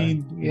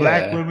between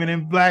black women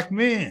and black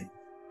men.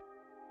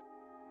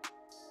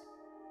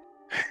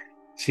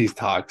 She's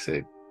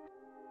toxic.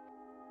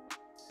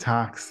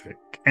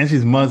 And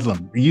she's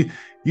Muslim.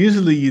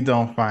 Usually you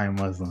don't find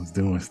Muslims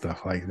doing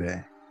stuff like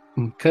that.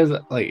 Because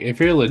like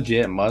if you're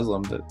legit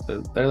Muslim,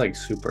 they're like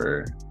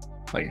super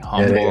like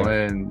humble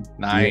and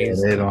nice. Yeah,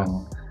 they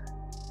don't.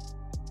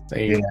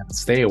 They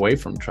stay away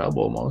from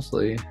trouble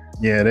mostly.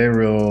 Yeah, they're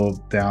real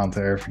down to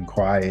earth and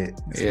quiet,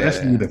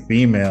 especially Yeah. the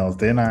females.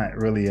 They're not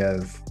really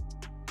as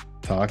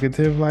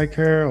talkative like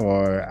her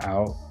or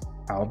out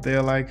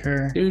there like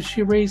her. Dude,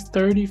 she raised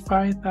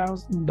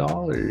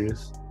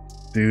 $35,000.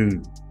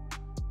 Dude,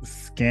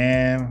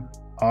 scam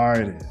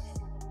artist.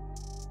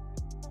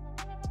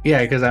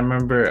 Yeah, because I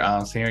remember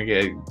seeing her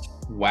get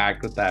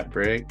whacked with that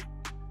brick,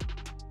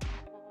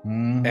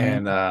 Hmm.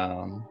 and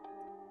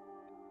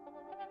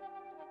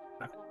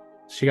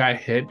she got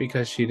hit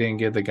because she didn't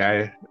give the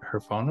guy her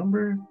phone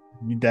number.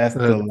 That's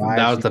the lie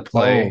That was she the told.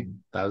 play.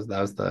 That was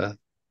the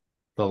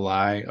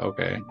lie.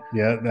 Okay.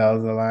 Yeah, that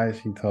was the lie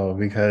she told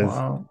because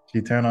Well,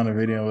 she turned on the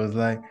video and was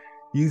like,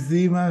 "You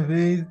see my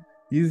face?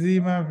 You see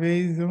my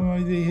face?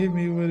 Somebody hit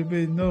me with a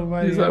bitch.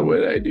 Nobody he's hit like, me." what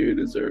did I do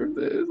to deserve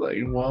this? Like,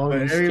 well, But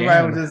you everybody was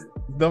scammed. just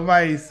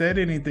nobody said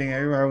anything.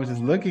 Everybody was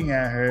just looking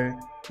at her.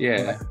 Like,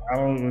 Yeah.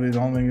 don't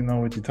even know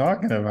what you're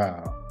talking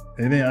about.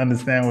 They didn't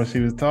understand what she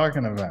was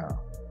talking about.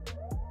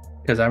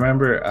 Because I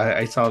remember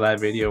I saw that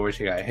video where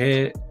she got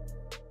hit,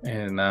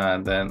 and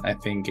then I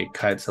think it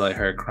cut to like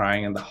her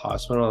crying in the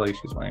hospital, like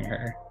she's wearing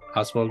her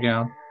hospital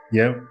gown.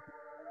 Yep.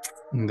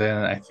 And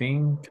then I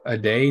think a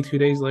day, 2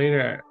 days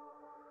later,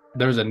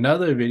 there was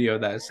another video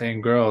of that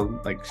same girl,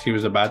 like she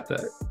was about to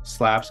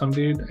slap some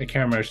dude. I can't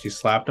remember if she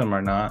slapped him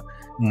or not.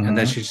 And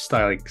then Hmm. she just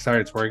started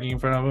twerking in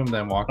front of him,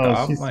 then walked Oh,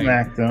 she off. Like,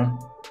 smacked him.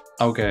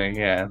 okay,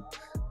 yeah.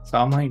 So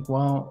I'm like,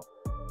 well,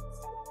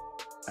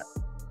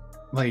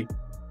 like,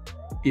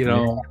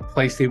 Yeah.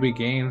 play stupid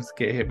games,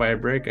 get hit by a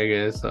brick, I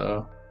guess.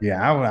 So Yeah,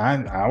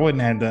 I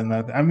wouldn't have done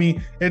nothing. I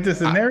mean, if the I don't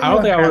scenario think I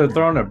would have happened,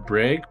 thrown a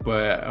brick,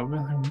 but I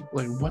was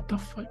like, what the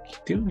fuck you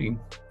doing?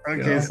 You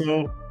okay, know?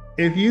 so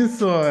if you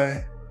saw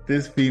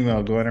this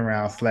female going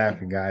around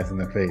slapping guys in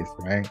the face,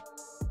 right?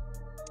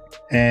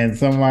 And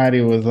somebody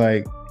threw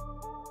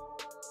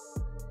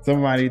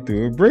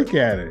a brick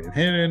at her and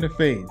hit her in the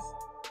face.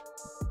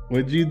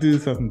 Would you do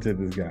something to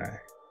this guy?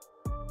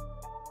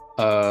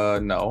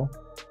 No.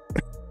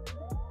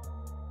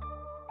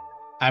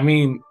 I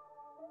mean,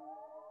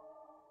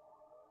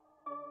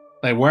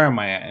 like, where am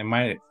I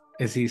at?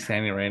 Is he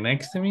standing right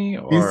next to me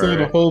You saw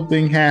the or, whole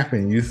thing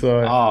happen. You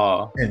saw it.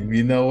 oh, And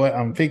you know what?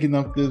 I'm picking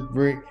up this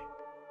brick.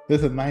 This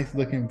is a nice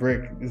looking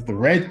brick. It's the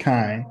red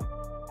kind,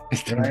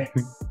 right?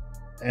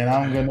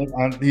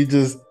 And he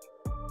just,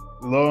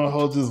 lo and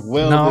behold, just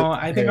welded. no,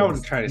 I think I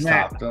would try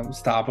to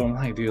stop him.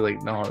 Like, dude,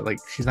 like, no, like,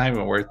 she's not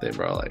even worth it,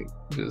 bro. Like,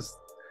 just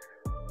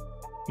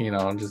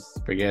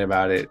forget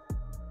about it.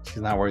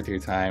 She's not worth your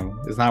time.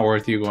 It's not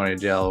worth you going to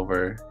jail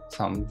over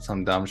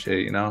some dumb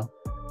shit.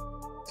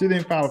 She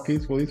didn't file a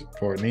peace police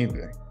report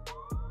neither.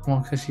 Well,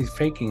 because she's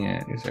faking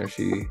it, or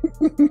she.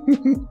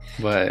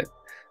 But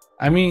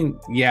I mean,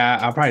 yeah,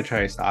 I'll probably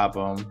try to stop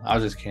him. I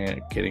was just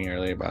kidding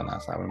earlier about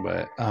not stopping,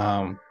 but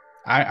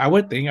I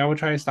would think I would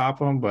try to stop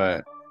him,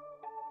 but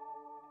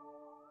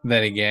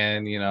then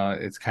again,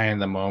 it's kind of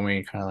the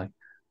moment, kind of like,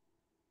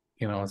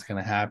 what's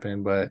gonna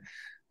happen. But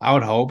I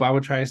would hope I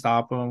would try to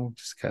stop him,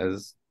 just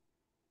because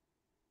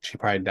she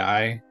probably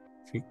die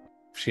if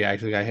she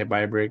actually got hit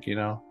by a brick.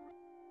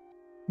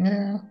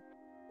 Yeah.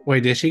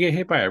 Wait, did she get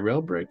hit by a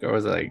real brick, or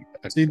was it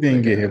She didn't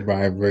like get hit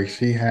by a brick.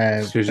 She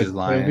had she was just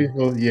lying?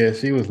 people, yeah,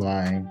 she was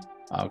lying.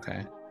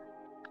 Okay.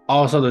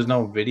 Also, there's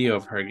no video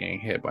of her getting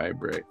hit by a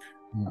brick.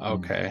 Mm-mm.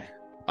 Okay.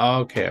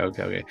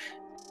 Okay.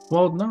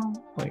 Well, no,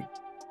 like,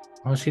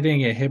 well, she didn't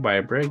get hit by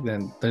a brick,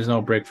 then there's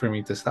no brick for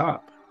me to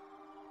stop.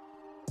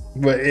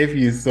 But if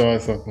you saw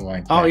something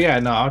like Oh that, yeah,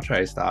 no, I'll try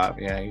to stop.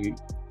 Yeah,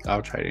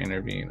 I'll try to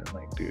intervene and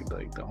like, dude,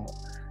 like, don't.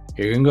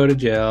 You're gonna go to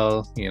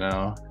jail,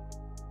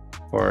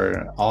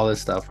 for all this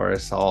stuff, for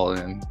assault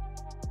and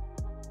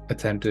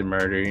attempted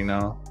murder.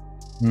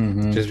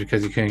 hmm, Just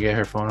because you couldn't get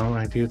her phone number,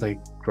 like, dude, like,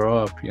 grow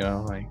up,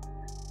 like,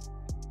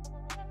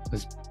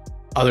 there's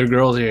other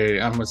girls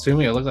here. I'm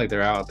assuming it looked like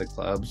they're out at the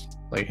clubs,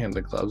 like hitting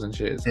the clubs and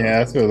shit. So, yeah,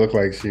 that's what it looked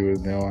like she was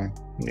doing.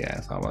 yeah,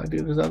 so I'm like,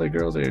 dude, there's other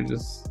girls here.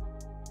 Just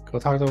go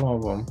talk to one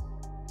of them.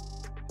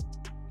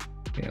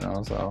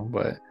 So,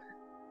 but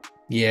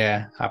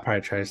yeah, I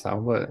probably try to stop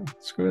him,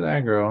 but screw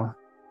that girl.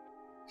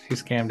 She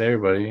scammed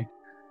everybody.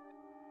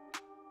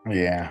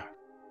 Yeah,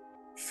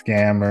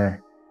 scammer.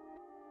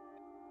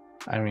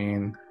 I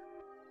mean,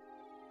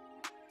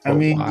 I but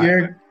mean,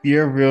 why?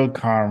 your real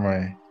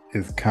karma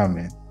is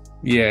coming.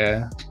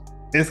 Yeah,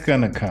 It's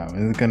gonna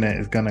come.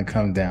 It's gonna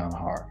come down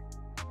hard.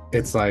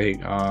 it's like,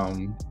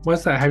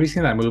 what's that? Have you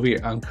seen that movie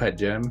Uncut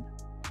Gem?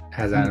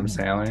 Has Adam Mm-mm.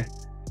 Sandler?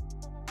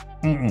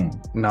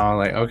 Mm-mm. No,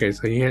 like, okay,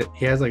 so he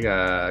has like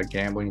a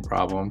gambling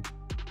problem,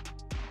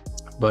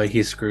 but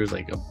he screws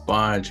like a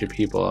bunch of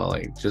people,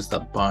 like just a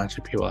bunch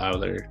of people out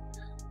of their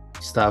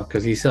stuff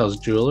because he sells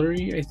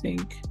jewelry, I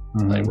think,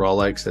 like Mm-hmm.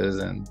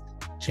 Rolexes and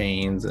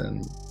chains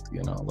and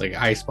like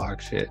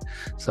icebox shit.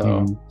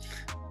 So,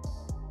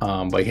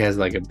 but he has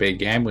like a big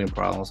gambling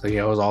problem. So he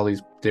owes all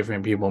these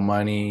different people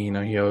money.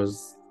 He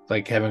owes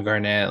like Kevin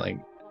Garnett, like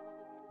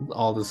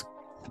all this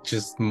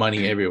just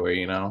money everywhere.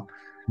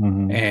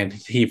 Mm-hmm. And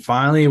he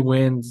finally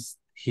wins.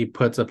 He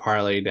puts a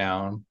parlay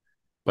down,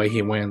 but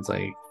he wins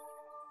like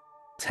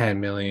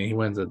 10 million. He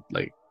wins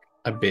like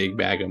a big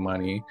bag of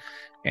money,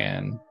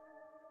 and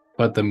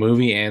but the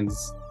movie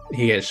ends.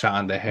 He gets shot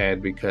in the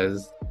head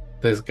because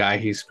this guy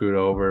he screwed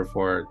over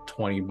for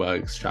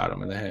 $20 shot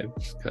him in the head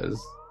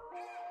because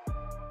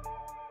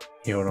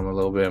he owed him a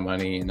little bit of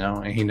money,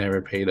 and he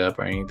never paid up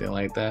or anything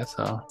like that.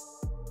 So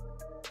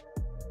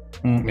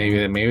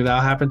maybe that'll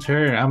happen to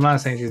her. I'm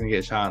not saying she's gonna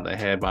get shot in the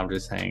head, but I'm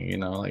just saying,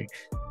 like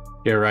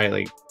you're right,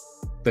 like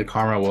the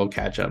karma will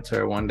catch up to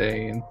her one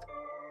day,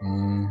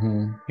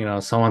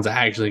 and someone's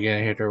actually gonna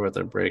hit her with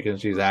a brick,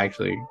 and she's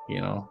actually,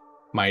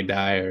 might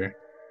die or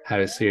have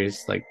a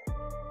serious like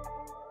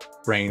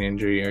brain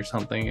injury or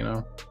something,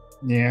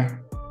 Yeah.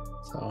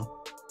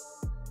 So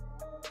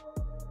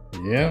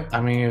yeah.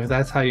 I mean, if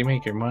that's how you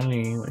make your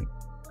money, like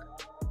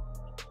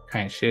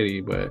kind of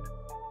shitty, but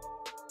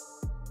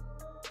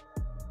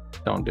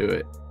don't do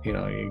it.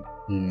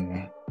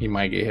 You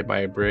might get hit by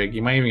a brick.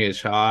 You might even get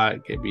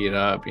shot, get beat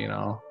up,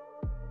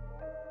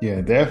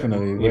 Yeah,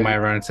 definitely. You might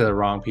run into the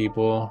wrong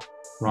people,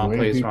 wrong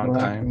place, wrong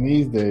time.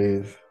 These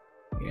days.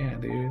 Yeah,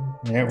 dude.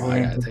 Yeah, we're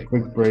going to take a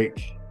quick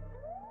break.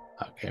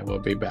 Okay, we'll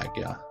be back,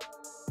 y'all.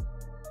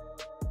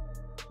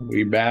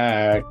 We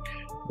back.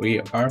 We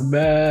are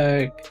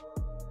back.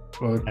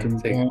 Welcome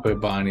take a quick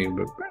banyo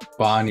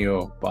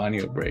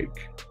break.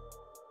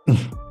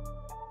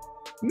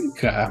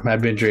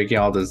 I've been drinking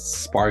all this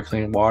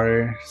sparkling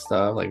water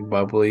stuff, like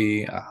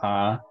bubbly.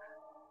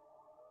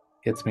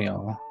 Gets me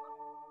all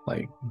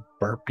like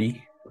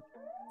burpy,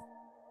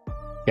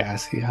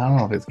 gassy. I don't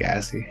know if it's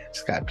gassy.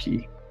 Just got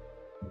pee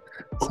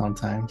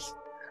sometimes.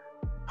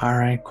 All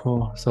right,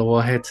 cool. So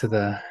we'll head to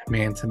the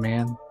man to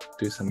man,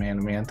 do some man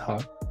to man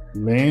talk.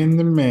 Man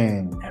to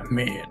man.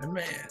 Man to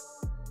man.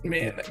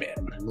 Man to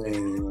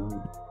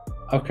man.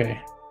 Okay.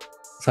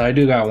 So I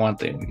do got one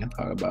thing we can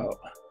talk about.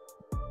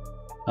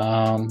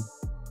 I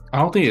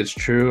don't think it's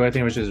true. I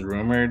think it was just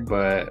rumored,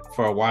 but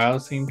for a while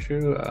it seemed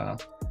true.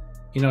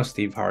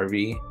 Steve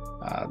Harvey.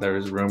 There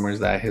was rumors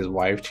that his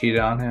wife cheated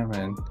on him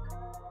and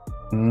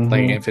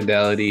like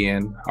infidelity,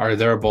 or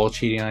they were both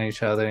cheating on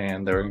each other,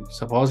 and they were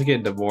supposed to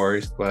get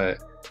divorced, but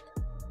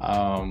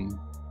I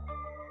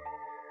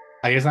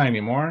guess not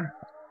anymore.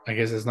 I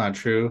guess it's not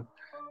true.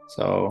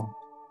 So,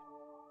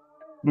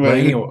 what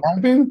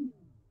happened?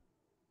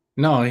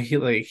 No,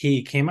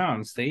 he came out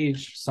on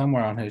stage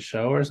somewhere on his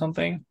show or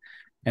something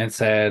and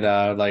said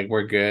like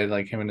we're good,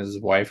 like him and his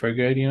wife are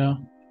good,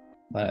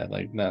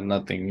 like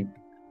nothing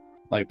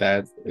like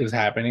that is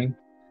happening.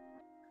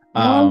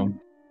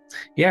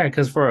 Yeah,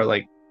 because for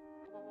like,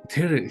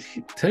 dude, it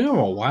took him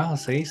a while to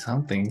say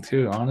something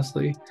too,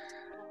 honestly.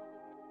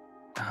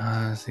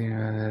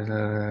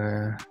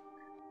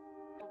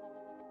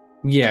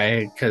 Yeah,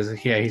 because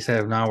he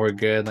said now we're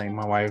good, like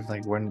my wife,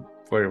 like we're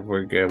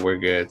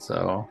good.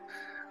 So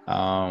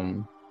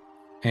and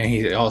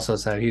he also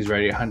said he's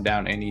ready to hunt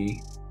down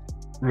anybody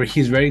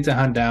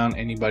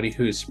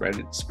who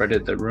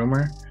spreaded the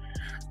rumor.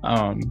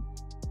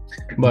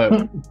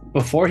 But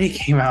before he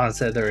came out and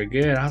said they were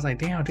good, I was like,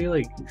 damn, dude,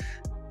 like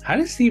how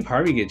did Steve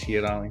Harvey get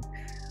cheated on?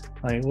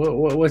 Like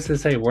what's to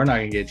say we're not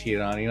gonna get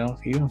cheated on?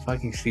 Even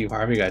fucking Steve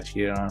Harvey got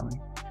cheated on.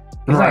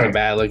 He's not a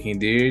bad looking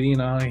dude,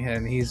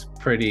 and he's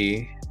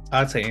pretty,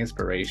 I'd say,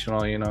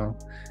 inspirational.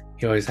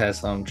 He always has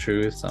some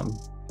truth, some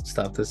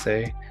stuff to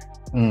say.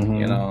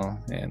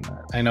 And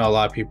I know a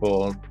lot of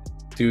people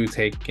do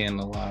take in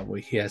a lot of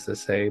what he has to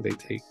say. They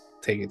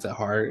take it to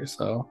heart.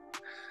 So,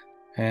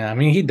 and I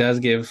mean, he does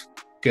give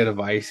good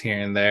advice here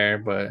and there,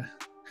 but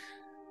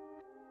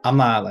I'm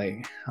not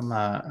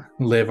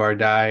live or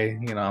die.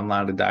 I'm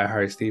not a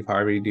diehard Steve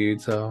Harvey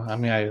dude. So I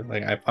mean,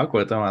 I fuck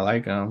with him. I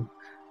like him.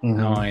 I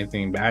don't have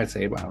anything bad to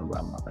say about him, but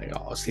I'm not like,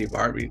 oh, Steve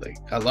Harvey, like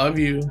I love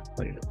you.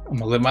 Like I'm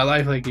gonna live my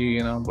life like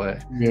you,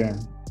 But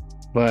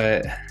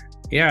but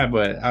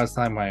I was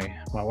telling my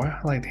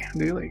wife, like, damn,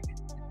 dude, like,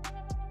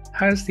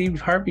 how did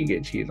Steve Harvey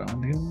get cheated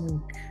on,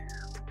 dude?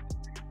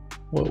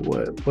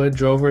 Like, what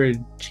drove her to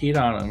cheat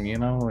on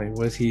him? Like,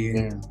 was he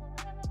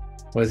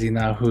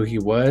not who he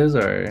was,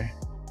 or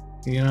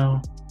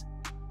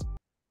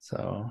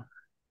So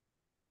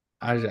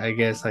I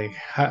guess, like,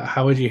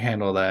 how would you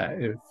handle that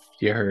if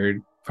you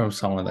heard from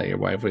someone that your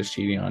wife was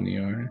cheating on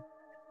you, or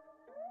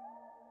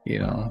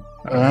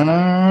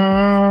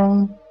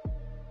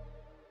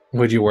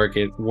would you work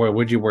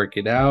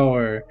it out,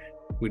 or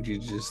would you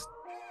just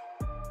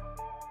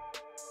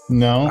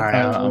no? All right,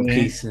 I'm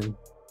piecing.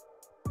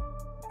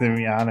 To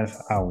be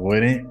honest, I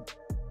wouldn't,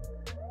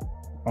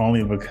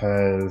 only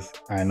because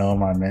I know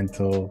my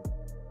mental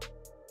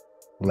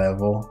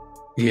level.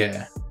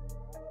 Yeah,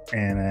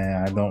 and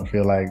I don't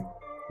feel like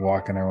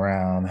walking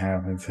around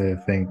having to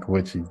think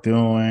what she's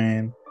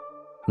doing,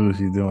 who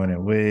she's doing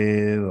it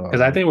with.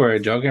 Because I think we were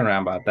joking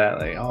around about that.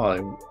 Like, oh,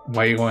 like,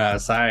 why are you going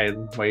outside?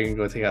 Why are you gonna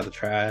go take out the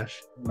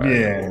trash?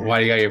 Or, why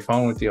you got your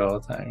phone with you all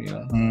the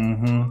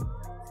time?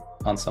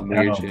 On some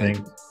weird shit.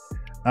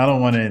 I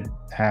don't want to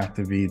have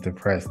to be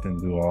depressed and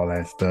do all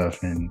that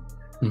stuff and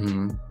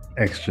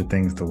extra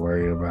things to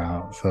worry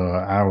about. So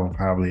I will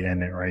probably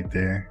end it right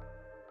there.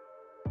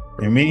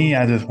 And me,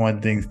 I just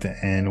want things to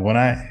end.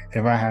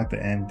 If I have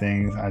to end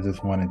things, I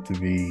just want it to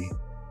be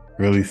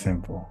Really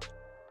simple.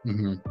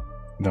 Mm-hmm.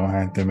 Don't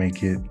have to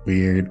make it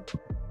weird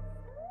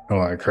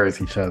or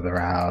curse each other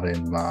out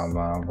and blah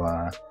blah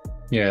blah.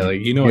 Yeah, like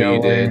you You know what go you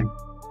your did. way.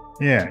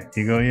 Yeah,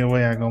 you go your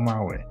way, I go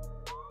my way.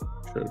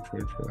 True,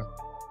 true, true.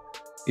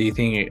 Do you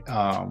think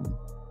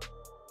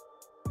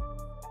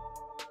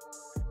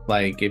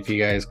like if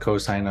you guys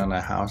co-signed on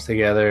a house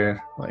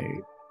together, like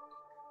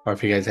or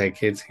if you guys had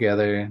kids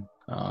together,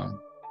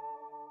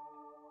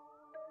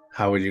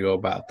 how would you go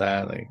about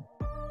that? Like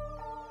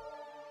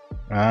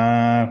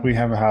If we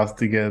have a house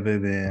together,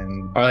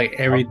 then or like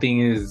everything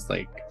is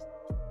like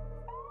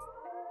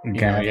we you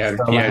can know, have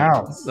to sell a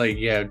house.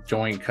 you have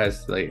joint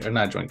custody, like or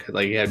not joint custody,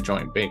 like you have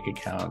joint bank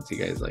accounts, you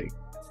guys like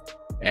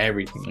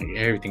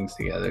everything's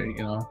together, you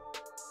know?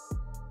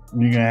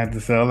 You're gonna have to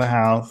sell the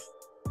house.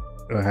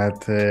 We'll have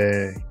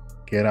to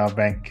get our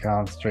bank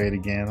account straight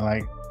again.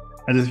 Like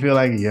I just feel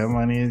like your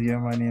money is your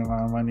money and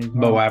my money is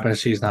my But what money. happens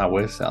if she's not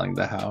with selling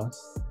the house?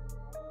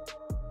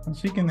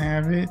 She can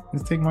have it.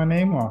 Just take my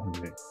name off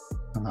of it.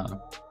 Uh-huh.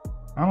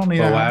 I don't need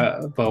a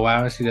house. But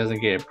why if she doesn't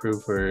get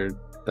approved for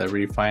the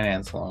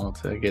refinance loan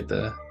to get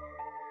the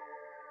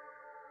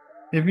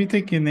If you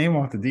take your name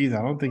off the deeds,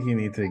 I don't think you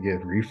need to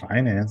get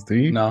refinanced, do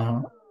you?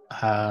 no?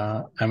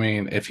 I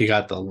mean, if you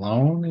got the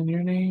loan in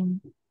your name,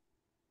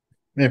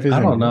 If it's I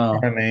in don't both know.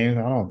 our names,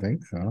 I don't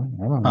think so. I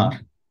don't know. Huh?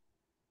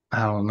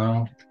 I don't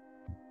know.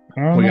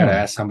 I don't We gotta know.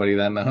 ask somebody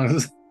that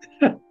knows.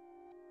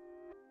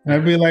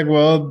 I'd be like,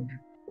 well,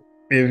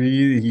 if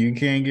you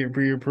can't get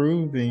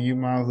pre-approved, then you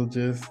might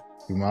as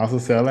well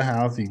sell a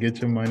house, you get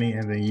your money,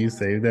 and then you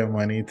save that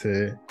money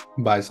to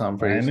Buy something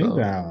for buy a new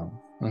yourself. house.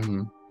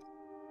 Mm-hmm.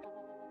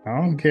 I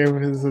don't care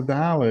if it's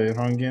 $1. If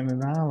I'm getting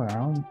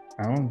 $1,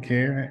 I don't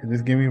care.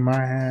 Just give me my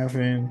half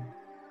and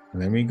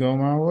let me go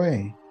my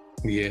way.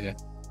 Yeah.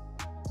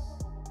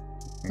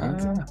 I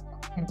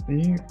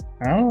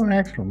don't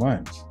ask for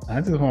much.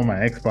 I just want my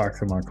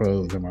Xbox and my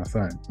clothes and my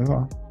son. That's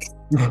all.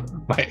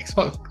 My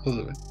Xbox.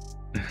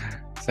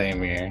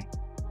 Same here.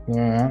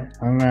 Well,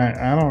 I'm not.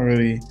 I don't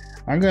really.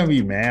 I'm gonna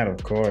be mad,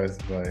 of course,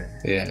 but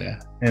Yeah.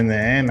 in the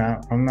end,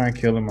 I'm not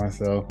killing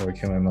myself or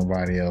killing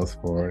nobody else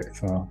for it.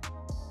 So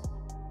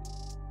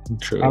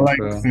True. I like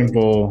True.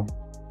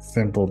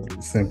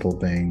 simple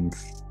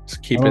things. Just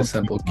I keep it don't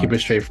simple. need Keep it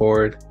much.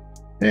 straightforward.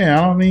 Yeah,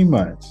 I don't need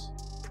much.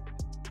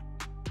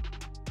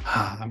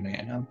 Ah,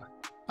 man.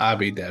 I'd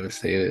be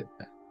devastated.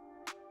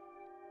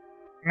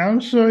 I'm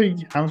sure.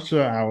 I'm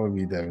sure I would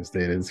be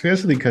devastated,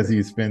 especially because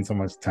you spend so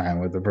much time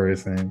with the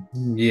person,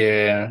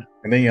 Yeah.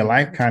 and then your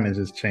life kind of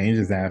just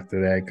changes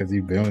after that because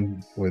you've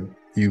been with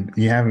you.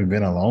 You haven't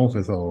been alone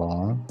for so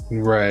long.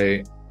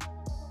 Right.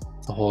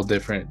 It's a whole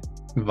different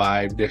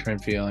vibe,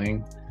 different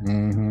feeling.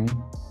 Mm-hmm.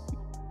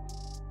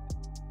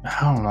 I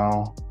don't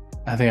know.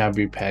 I think I'd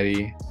be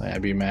petty. Like,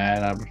 I'd be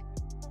mad. I'd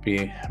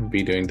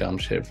be doing dumb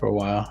shit for a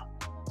while.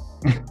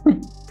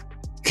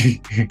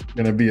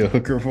 Gonna be a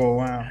hooker for a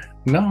while.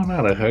 No,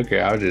 not a hooker.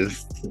 I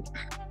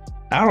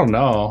don't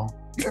know.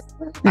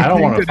 I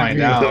don't want to find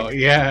out.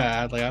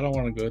 Yeah, like I don't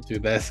want to go through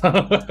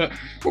that.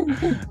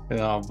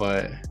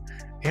 But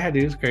yeah,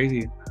 dude, it's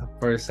crazy.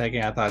 For a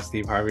second, I thought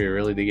Steve Harvey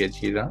really did get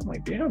cheated on. I'm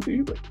like, damn,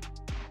 dude, like,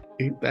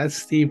 that's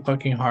Steve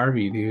fucking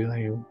Harvey, dude.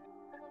 Like,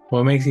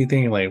 what makes you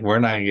think like we're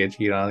not gonna get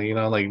cheated on? You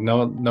know, like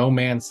no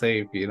man's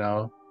safe. You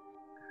know,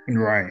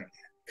 Right.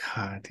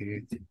 God,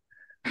 dude.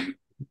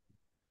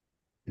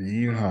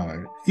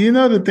 Yeah. You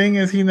know, the thing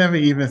is, he never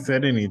even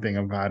said anything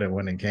about it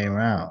when it came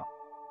out.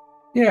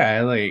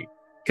 Yeah, like,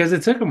 because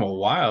it took him a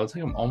while. It took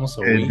him almost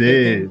a It week, I think,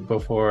 did.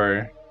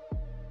 before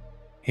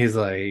he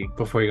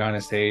got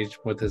on stage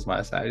with his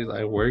mustache. He's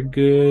like, we're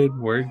good,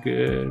 we're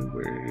good,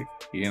 we're,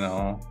 you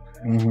know.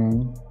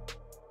 Mm-hmm.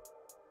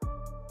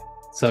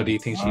 So do you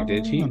think she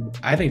did cheat?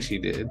 I think she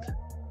did.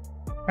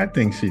 I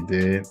think she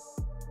did.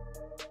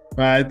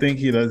 But I think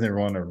he doesn't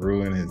want to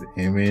ruin his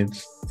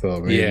image.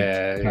 So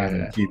maybe trying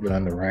to keep it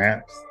under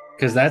wraps.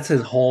 Because that's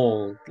his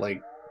whole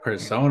like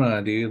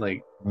persona, dude.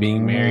 Like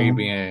being married,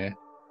 being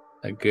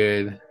a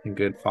good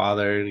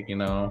father, you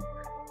know,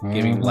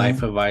 giving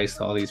life advice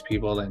to all these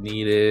people that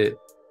need it.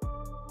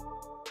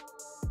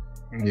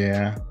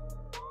 Yeah.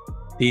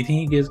 Do you think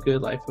he gives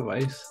good life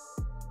advice?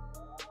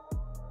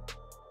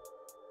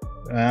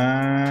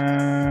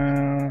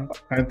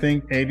 I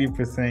think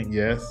 80%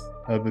 yes.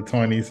 Of the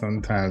 20,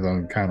 sometimes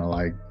I'm kind of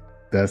like,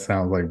 that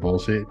sounds like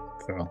bullshit.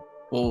 So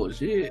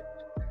Bullshit.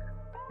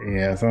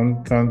 yeah,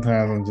 sometimes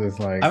I'm just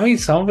like, I mean,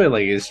 some of it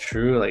like is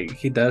true. Like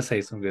he does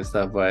say some good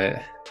stuff,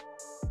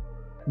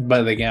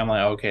 but again, I'm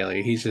like, okay,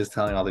 like he's just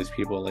telling all these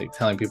people, like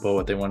telling people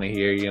what they want to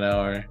hear, you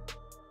know, or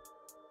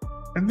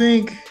I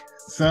think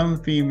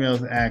some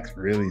females ask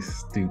really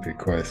stupid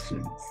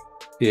questions.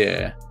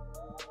 yeah.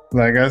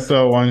 Like I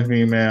saw one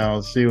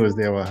female, she was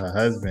there with her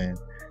husband,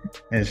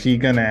 and she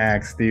gonna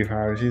ask Steve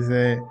Harvey. She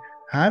said,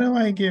 "How do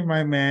I get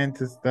my man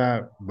to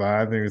stop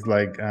bothering,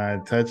 like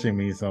touching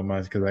me so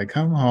much? Because I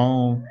come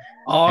home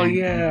Oh and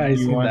yeah, I he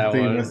seen wants that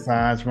to one.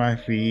 massage my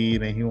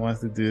feet and he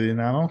wants to do it,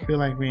 and I don't feel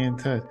like being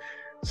touched."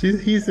 He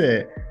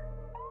said,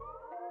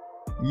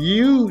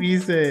 he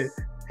said,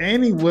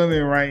 any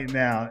woman right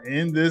now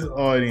in this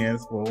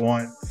audience will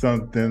want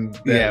something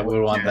that Yeah, what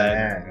would want you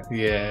that. have.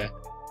 Yeah.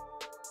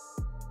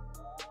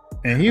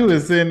 And he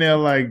was sitting there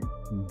like,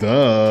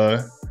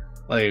 duh.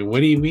 Like, what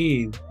do you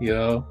mean? You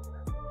know?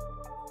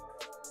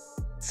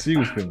 She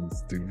was feeling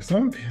stupid.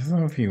 Some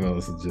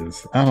females are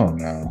just, I don't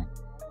know.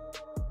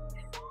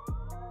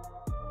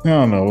 I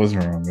don't know what's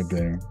wrong with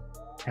them.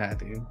 Yeah,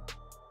 dude.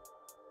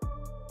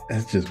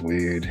 That's just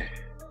weird.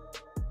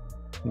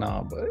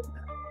 No, but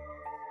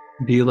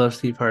do you love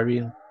Steve Harvey?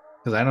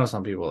 Because I know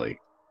some people like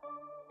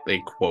they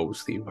quote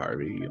Steve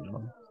Harvey, you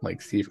know,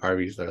 like Steve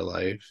Harvey's their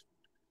life.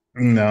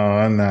 No,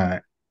 I'm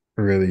not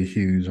really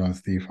huge on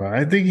Steve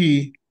Harvey. I think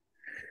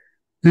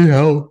you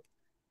know,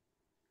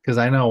 Because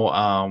I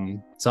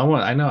know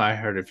someone I know I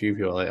heard a few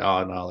people like,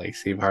 oh no, like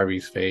Steve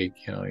Harvey's fake,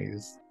 you know,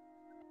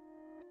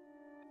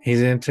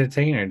 he's an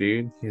entertainer,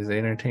 dude. He's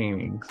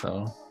entertaining,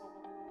 so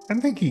I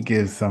think he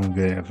gives some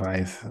good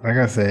advice. Like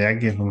I say, I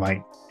give him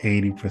like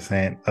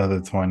 80%, other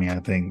 20, I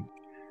think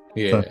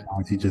yeah,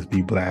 sometimes he just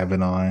be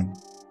blabbing on.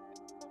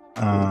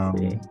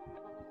 true, true.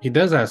 He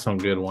does have some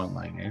good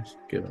one-liners.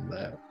 Give him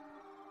that.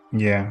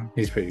 Yeah,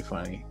 He's pretty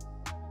funny.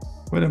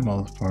 for the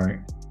most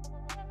part.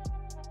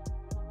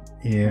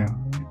 Yeah.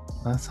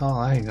 That's all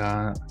I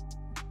got.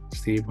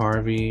 Steve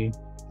Harvey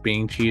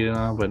being cheated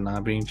on, but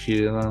not being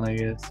cheated on, I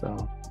guess. So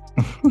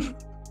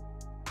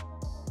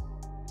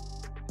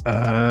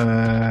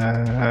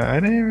I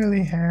didn't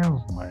really have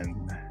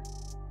one.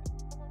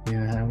 you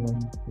have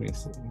one. Let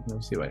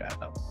me see what I got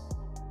now.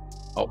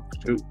 Oh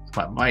shoot,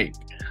 my mic.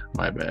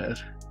 My bad.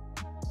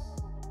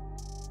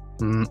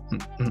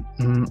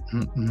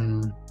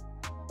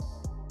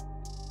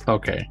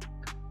 Okay.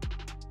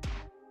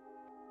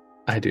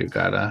 I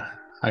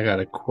got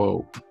a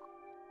quote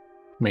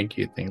make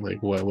you think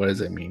like what does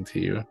it mean to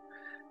you?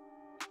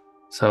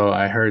 So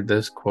I heard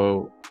this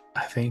quote,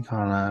 I think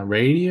on a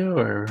radio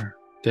or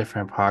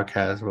different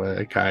podcast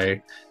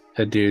where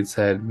a dude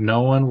said,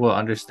 "No one will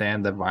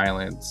understand the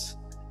violence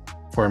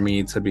for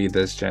me to be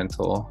this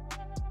gentle."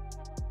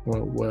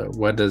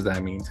 What does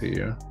that mean to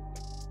you?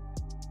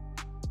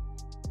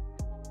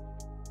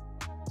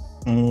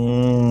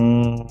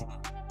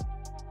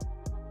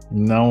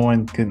 No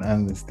one can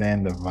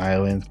understand the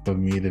violence for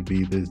me to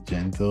be this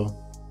gentle.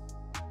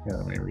 Yeah,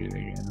 let me read it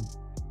again.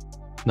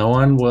 No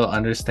one will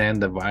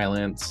understand the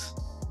violence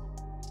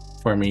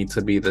for me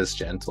to be this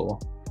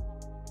gentle.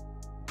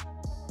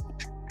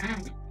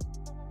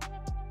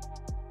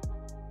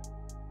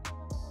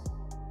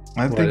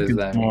 I What think does it's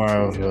that mean more to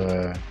of you?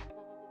 a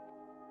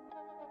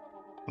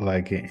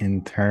like an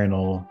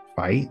internal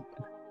fight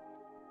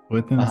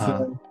with Uh-huh.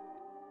 himself.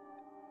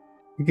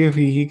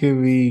 He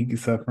could be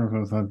suffering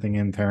from something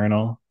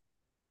internal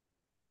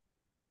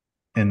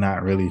and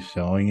not really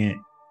showing it.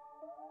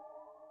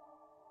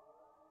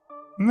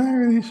 I'm not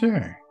really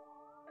sure.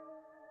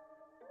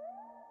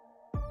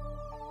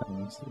 Let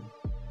me see.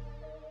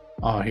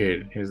 Oh,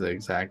 here's the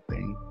exact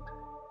thing.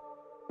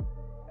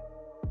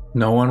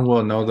 No one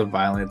will know the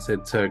violence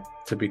it took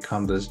to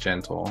become this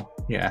gentle.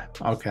 Yeah.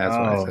 Okay, that's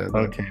what I Oh, said.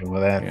 okay.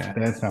 Well, Yeah.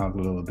 that sounds a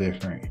little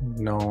different.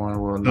 No one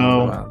will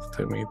know the So violence it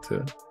took me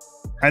to.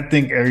 I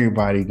think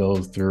everybody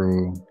goes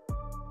through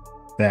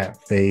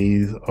that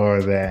phase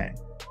or that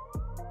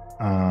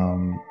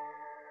um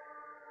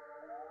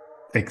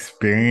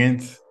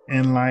experience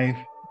in life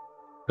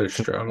The to where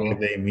struggle.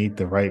 they meet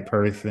the right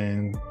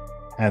person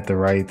at the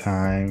right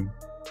time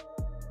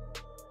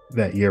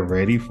that you're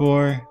ready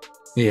for.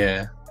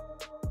 Yeah.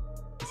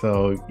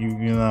 So you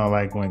know,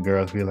 like when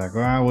girls be like,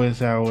 "Oh, I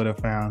wish I would have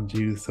found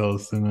you so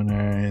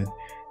sooner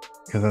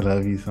because I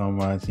love you so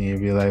much," and you'd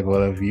be like,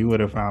 "Well, if you would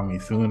have found me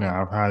sooner,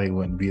 I probably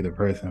wouldn't be the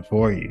person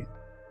for you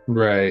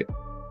Right.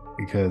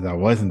 because I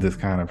wasn't this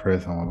kind of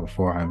person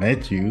before I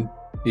met you.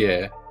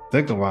 Yeah. It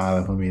took a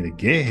while for me to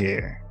get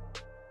here."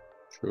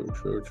 True,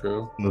 true,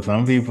 true. So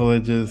some people are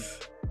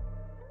just,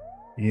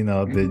 you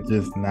know, they're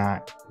just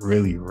not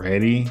really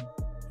ready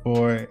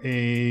for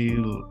a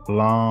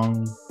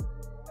long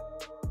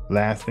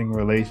lasting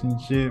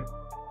relationship.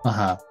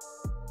 Uh-huh.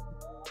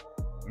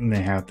 And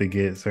they have to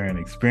get certain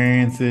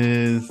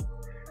experiences,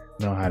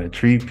 know how to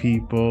treat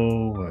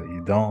people, what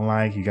you don't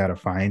like. You got to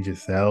find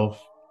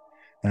yourself.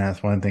 And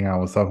that's one thing I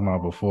was talking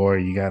about before.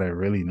 You got to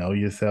really know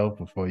yourself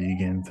before you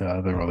get into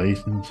other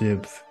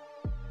relationships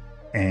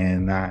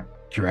and not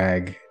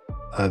drag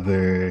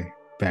other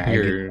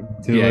baggage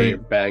into Your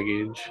it.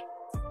 baggage.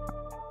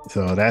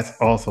 So that's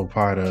also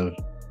part of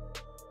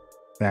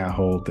that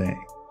whole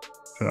thing.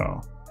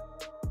 So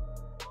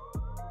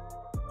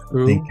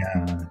I think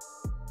True.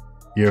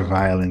 your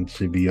violence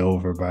should be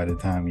over by the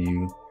time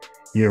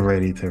you're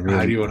ready to How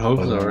really you would hope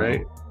go so, on.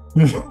 right?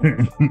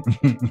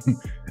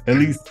 At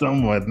least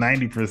somewhat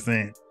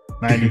 90%,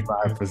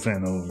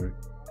 95% over.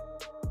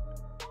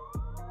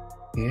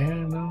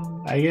 Yeah,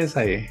 no. I guess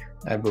I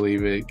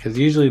believe it because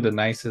usually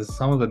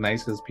some of the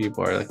nicest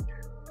people are like,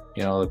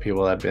 you know, the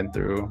people that have been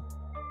through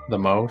the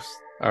most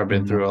or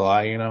been through a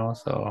lot, you know,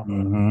 so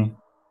Mm-hmm.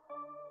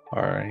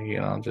 or you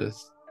know,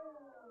 just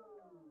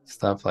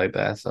stuff like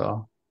that.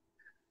 So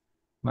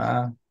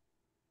nah.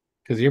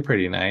 because you're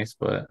pretty nice,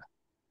 but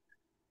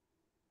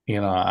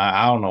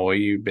I don't know what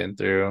you've been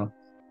through.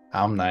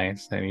 I'm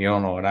nice, and you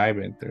don't know what I've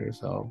been through.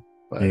 So,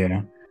 but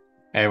Yeah,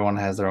 everyone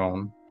has their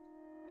own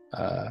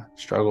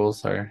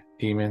struggles or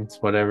demons,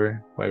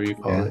 whatever you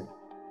call yeah, it.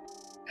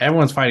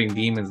 Everyone's fighting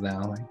demons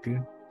now, like,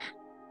 dude.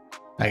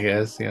 I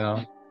guess,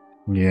 yeah.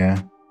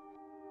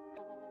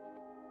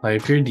 like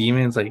if you're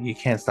demons, like you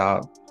can't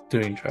stop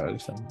doing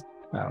drugs. And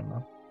I don't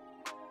know.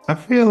 I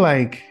feel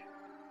like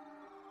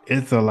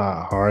it's a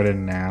lot harder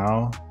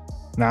now,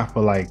 not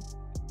for like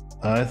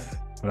us,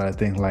 but I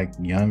think like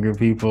younger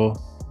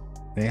people,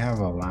 they have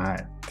a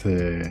lot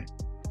to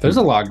There's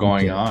a lot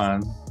going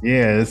digest. on.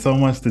 Yeah, there's so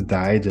much to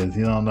digest.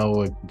 You don't know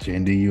what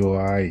gender you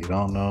are. You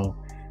don't know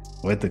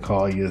what to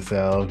call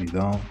yourself. You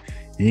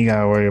ain't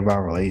gotta worry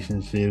about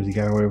relationships. You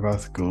gotta worry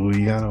about school.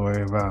 You gotta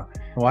worry about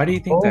Why do a you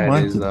think whole that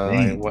bunch is of though?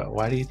 Like, things.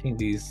 why do you think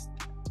these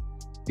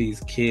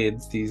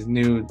kids, these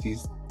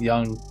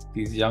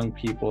young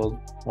people,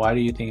 why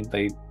do you think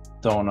they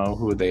don't know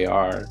who they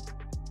are?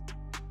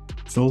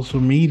 Social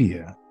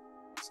media.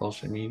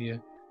 Social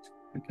media,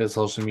 because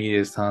social media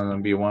is telling them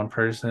to be one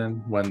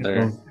person when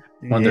they're So,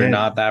 yeah,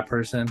 not that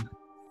person.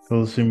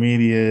 social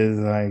media is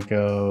like,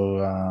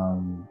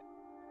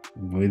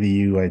 what do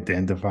you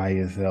identify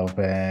yourself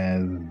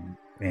as?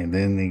 And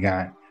then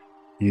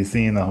you're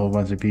seeing a whole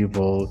bunch of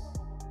people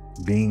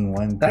being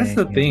one That's thing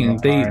the and they thing.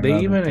 They are they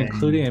another even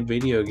include it thing. in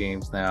video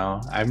games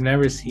now. I've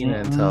never seen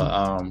it until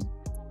Mm-hmm.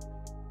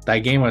 that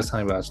game I was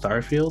telling you about,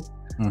 Starfield.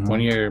 When Mm-hmm.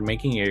 you're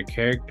making your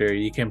character,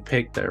 you can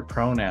pick their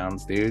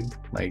pronouns, dude.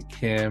 Like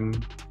him,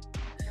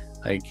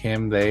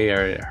 they,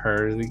 or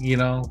her.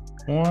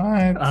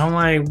 What? I'm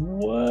like,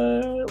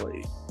 what?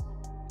 Like,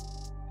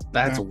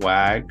 that's Uh,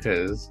 whack.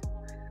 Cause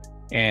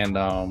and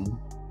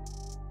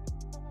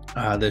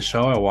the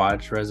show I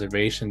watched,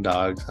 Reservation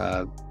Dogs,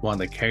 one of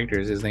the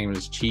characters, his name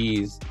is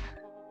Cheese,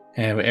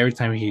 and every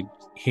time he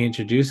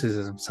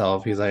introduces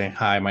himself, he's like,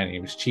 "Hi, my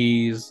name is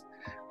Cheese.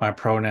 My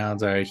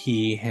pronouns are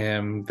he,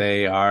 him,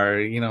 they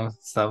are,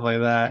 stuff like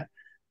that."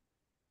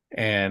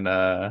 And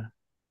I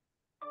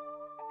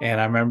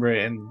remember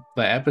in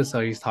the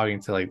episode he's talking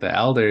to like the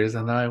elders,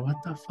 and they're like,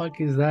 "What the fuck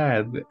is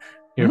that?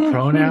 Your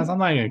pronouns? I'm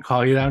not gonna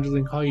call you that. I'm just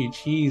gonna call you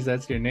Cheese.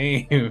 That's your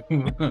name."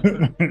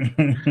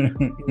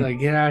 Like,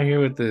 get out of here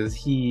with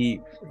this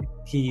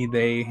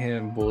they,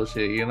 him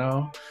bullshit.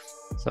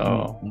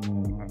 So,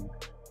 Mm-mm.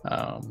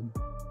 um,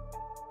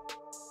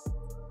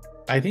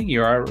 I think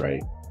you are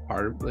right.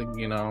 Part of, like,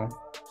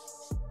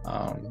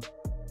 um,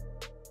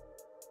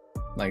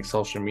 like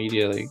social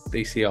media, like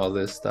they see all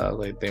this stuff,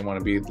 like they want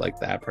to be like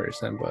that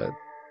person, but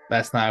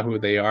that's not who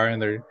they are,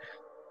 and they're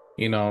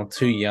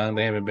too young.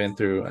 They haven't been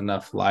through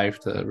enough life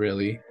to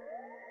really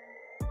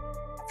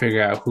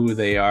figure out who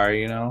they are.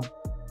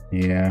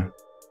 Yeah.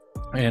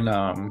 And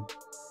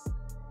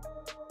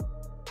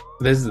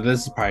this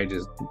is probably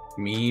just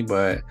me,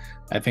 but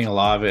I think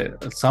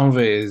some of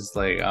it is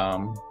like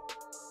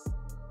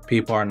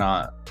people are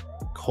not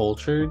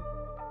cultured.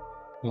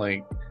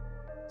 Like,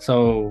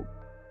 so,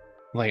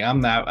 like, I'm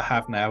not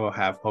half Navajo,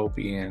 half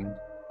Hopi, and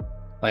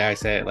like I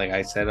said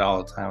it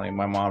all the time. Like,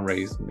 my mom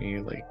raised me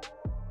like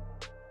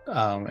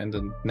in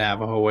the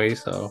Navajo way,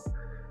 so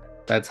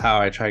that's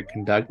how I try to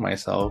conduct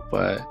myself.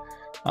 But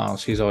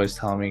she's always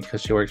telling me,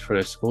 because she works for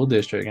the school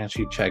district and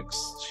she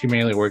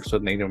mainly works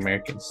with Native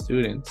American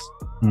students,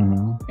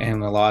 Mm-hmm.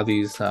 and a lot of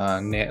these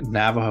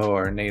Navajo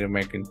or Native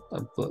American,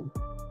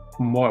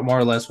 more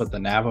or less with the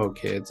Navajo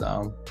kids,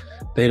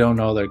 they don't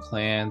know their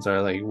clans,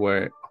 or like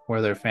where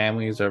their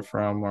families are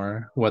from,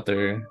 or what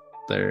their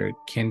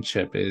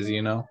kinship is.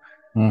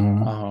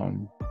 Mm-hmm.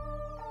 Um,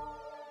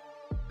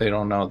 they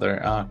don't know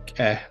their uh,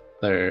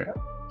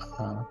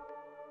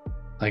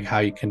 like how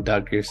you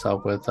conduct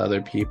yourself with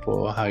other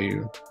people, how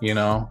you.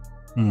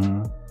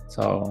 Mm-hmm.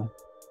 So,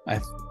 I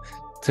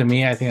to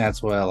me, I think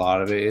that's what a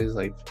lot of it is.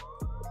 Like,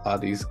 a lot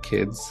of these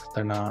kids,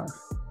 they're not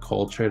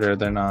cultured, or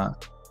they're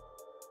not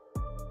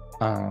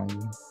um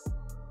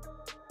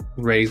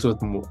raised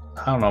with,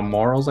 I don't know,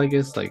 morals, I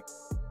guess, like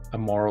a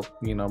moral,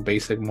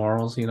 basic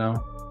morals.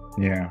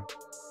 Yeah.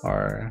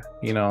 Or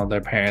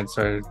their parents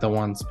are the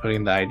ones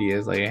putting the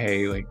ideas, like,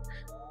 hey, like,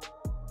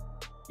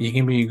 you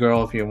can be a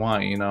girl if you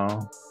want.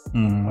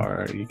 Mm-hmm.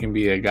 Or you can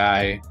be a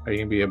guy, or you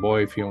can be a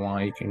boy if you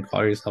want. You can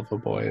call yourself a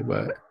boy,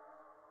 but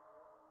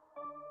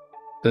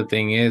the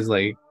thing is,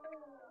 like,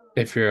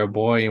 if you're a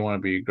boy, you want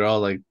to be a girl,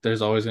 like,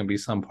 there's always going to be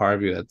some part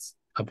of you that's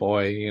a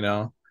boy.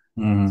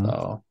 Mm-hmm.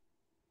 So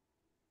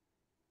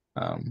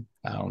I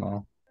don't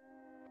know.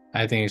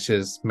 I think it's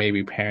just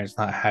maybe parents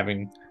not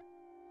having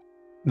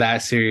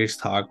that serious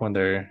talk when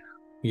they're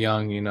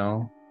young,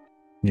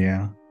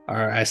 Yeah.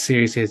 or as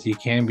serious as you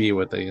can be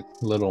with a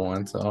little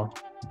one. So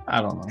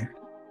I don't know.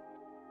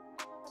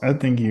 I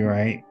think you're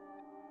right.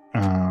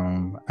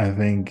 I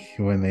think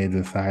when they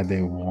decide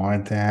they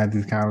want to have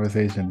these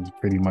conversations, it's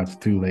pretty much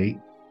too late.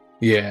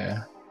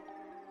 Yeah.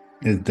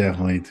 It's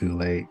definitely too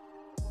late.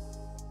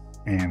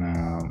 And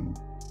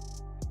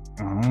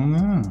I don't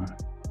know.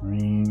 I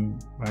mean,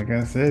 like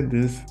I said,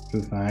 this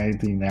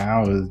society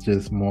now is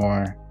just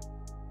more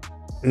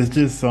It's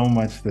just so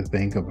much to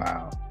think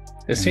about.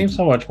 It seems And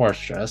so much more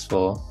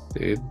stressful,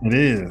 dude. it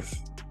is.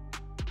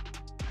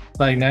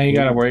 Like now you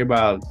gotta worry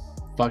about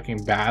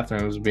fucking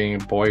bathrooms being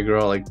boy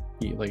girl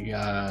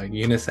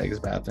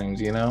unisex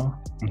bathrooms, you know?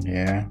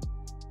 Yeah.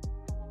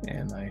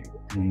 And like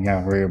You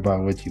gotta worry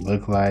about what you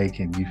look like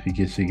and you think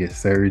you should get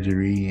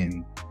surgery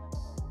and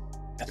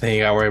then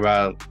you gotta worry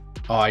about,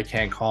 oh, I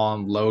can't call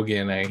him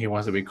Logan and he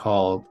wants to be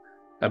called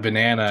a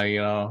banana,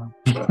 you know?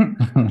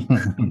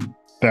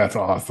 that's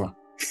awesome.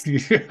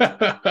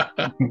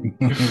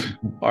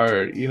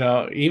 Or, you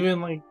know, even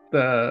like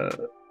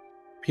the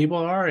people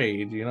our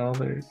age, you know,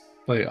 they're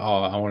like,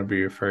 oh, I want to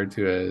be referred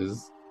to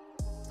as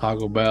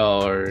Taco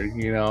Bell, or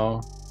you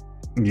know,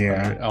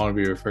 Yeah. I want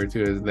to be referred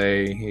to as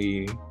they,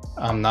 he.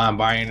 I'm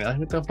non-binary. Like,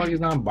 what the fuck is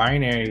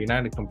non-binary? You're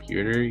not a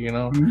computer, you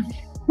know.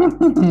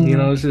 You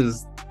know, it's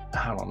just,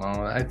 I don't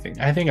know. I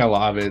think a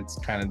lot of it's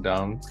kind of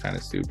dumb, it's kind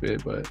of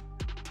stupid, but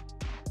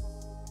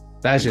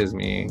that's just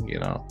me, you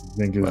know. I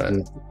think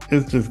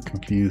it's just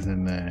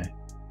confusing that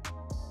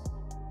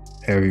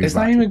everybody. It's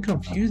not even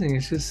confusing.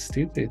 It's just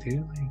stupid,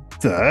 dude. Like,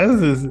 to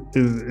us, it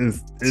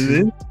is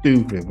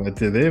stupid, but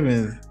to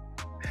them,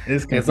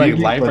 it's like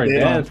life or they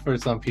death for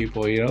some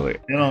people, you know. they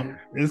don't.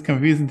 It's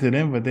confusing to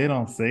them, but they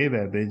don't say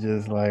that. They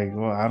just like,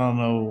 well, I don't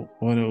know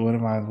what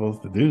am I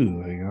supposed to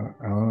do? Like,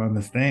 I don't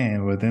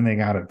understand. But then they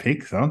gotta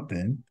pick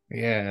something.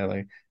 Yeah,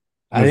 like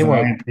I The think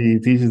what society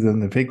teaches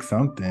them to pick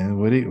something.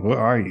 What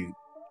are you?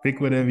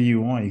 Pick whatever you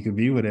want. You could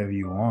be whatever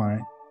you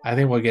want. I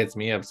think what gets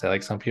me upset,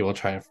 like some people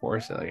try to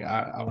force it, like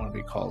I want to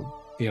be called,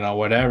 you know,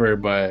 whatever,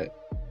 but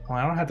well,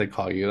 I don't have to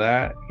call you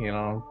that, you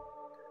know.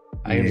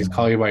 I can just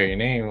call you by your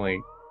name, like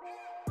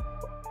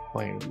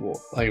why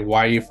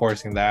are you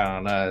forcing that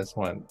on us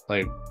when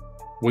like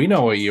we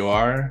know what you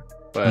are,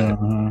 but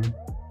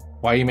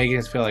why are you making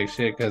us feel like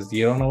shit because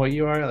you don't know what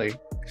you are? Like,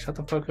 shut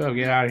the fuck up,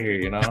 get out of here,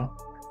 you know.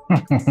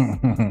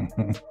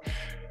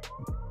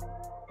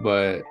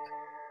 But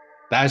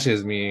that's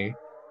just me.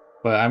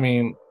 But I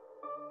mean,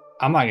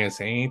 I'm not gonna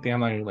say anything. I'm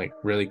not gonna like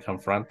really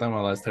confront them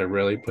unless they're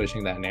really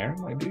pushing that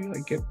narrative. Like, dude,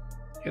 like get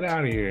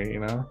out of here, you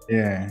know?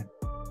 Yeah.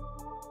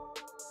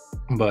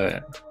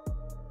 But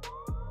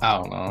I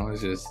don't know.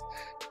 It's just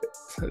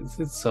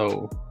it's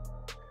so.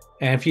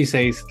 And if you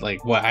say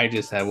like what I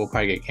just said, we'll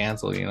probably get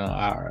canceled. You know,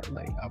 I'll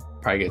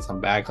probably get some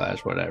backlash,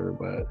 whatever.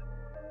 But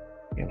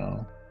you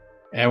know,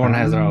 everyone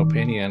has their own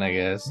opinion, I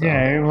guess. So.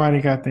 Yeah, everybody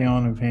got their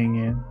own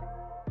opinion.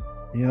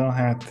 You don't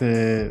have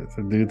to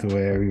do to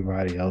what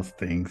everybody else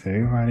thinks.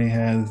 Everybody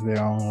has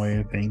their own way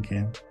of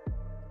thinking.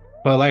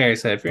 But like I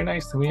said, if you're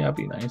nice to me, I'll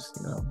be nice.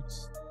 You know.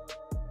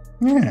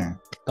 Yeah.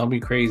 Don't be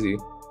crazy.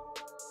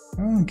 I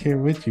don't care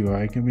what you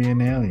are. It can be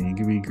an alien. It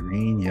can be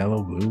green,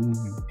 yellow, blue.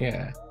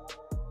 Yeah.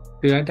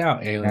 Dude, I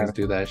doubt aliens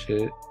do that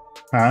shit.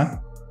 Huh?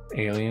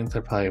 Aliens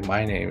are probably,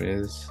 my name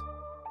is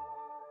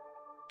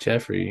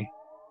Jeffrey.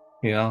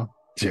 You know?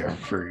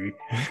 Jeffrey.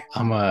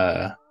 I'm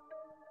a...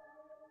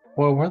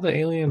 Well, were the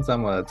aliens?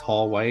 I'm a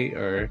tall white,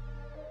 or...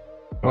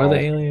 What are the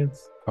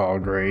aliens? Tall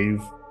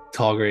grays.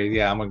 Tall grays.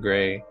 Yeah, I'm a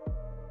gray.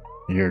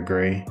 You're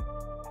gray.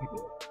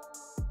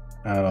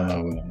 I don't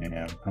know what I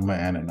am. I'm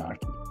an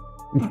Anunnaki.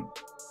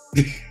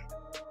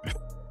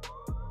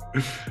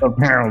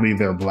 Apparently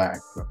they're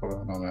black. So I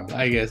don't know.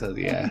 I guess that's,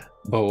 yeah.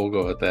 But we'll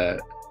go with that.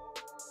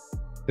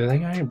 Do they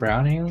got any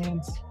brown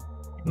aliens?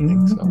 I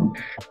think so.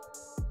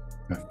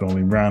 That's the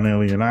only brown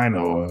alien I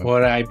know of.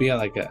 Would I be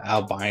like an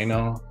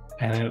albino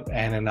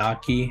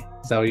Anunnaki?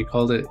 Is that what you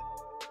called it?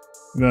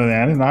 No, the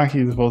Anunnaki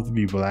is supposed to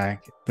be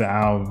black.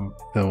 The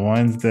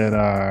ones that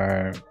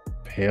are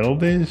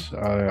pale-ish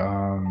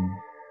are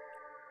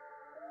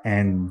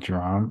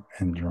Andromeda.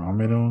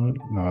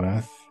 No,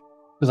 that's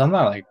because I'm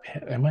not like,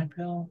 am I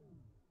pale?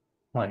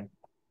 Like,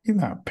 you're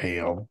not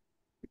pale.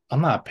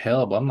 I'm not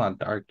pale, but I'm not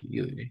dark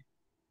either.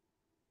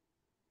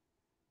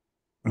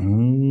 I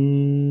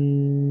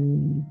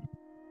don't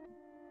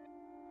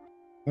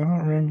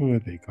remember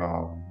what they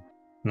call them.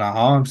 No,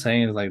 all I'm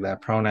saying is like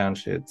that pronoun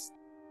shit's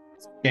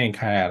getting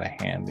kind of out of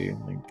hand, dude.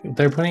 Like, if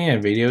they're putting it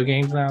in video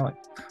games now,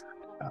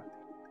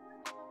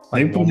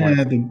 they put it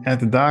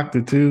at the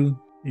doctor too.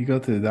 You go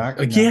to the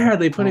doctor. Yeah,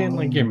 they put it in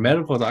like your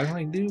medical doctor. I'm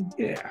like, dude,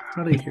 get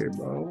out of here,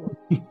 bro.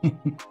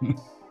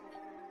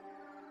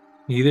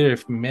 Either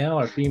male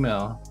or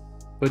female.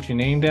 Put your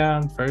name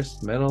down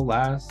first, middle,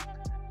 last.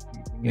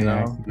 You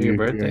know, your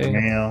birthday.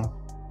 Male.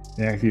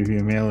 They ask you if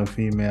you're male or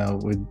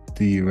female.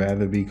 Do you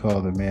rather be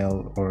called a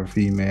male or a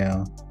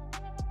female?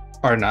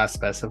 Or not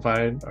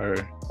specified, or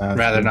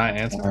rather not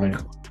answer.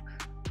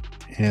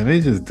 Yeah,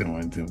 they just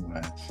doing too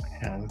much.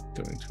 Yeah,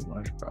 doing too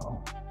much,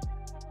 bro.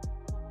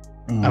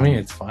 I mean,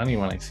 it's funny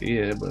when I see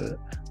it, but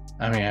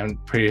I mean, I'm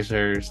pretty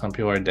sure some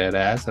people are dead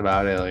ass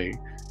about it. Like,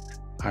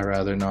 I'd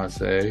rather not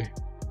say.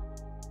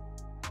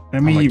 I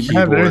mean,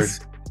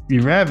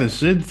 you rather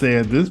should say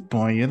at this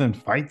point. You didn't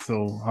fight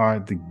so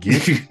hard to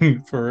get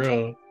for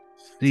real.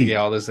 To get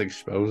all this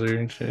exposure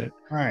and shit.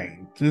 Right.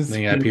 Just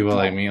then you got people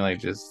like me, like,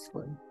 just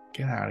like,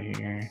 get out of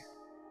here.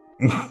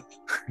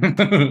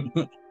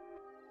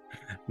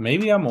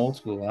 Maybe I'm old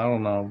school. I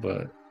don't know,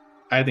 but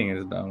I think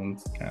it's dumb.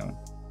 It's kind of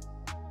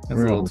it's a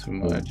Real little old too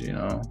school. much, you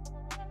know.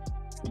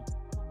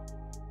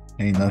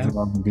 Ain't I nothing mean,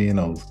 wrong with being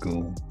old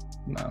school.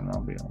 no, no,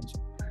 I'll be honest.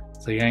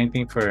 So you got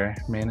anything for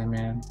man and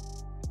man?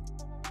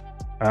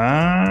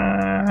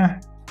 Ah,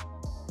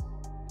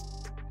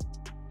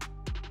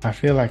 I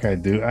feel like I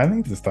do. I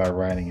need to start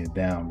writing it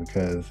down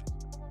because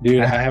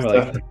Dude, I I have have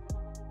stuff.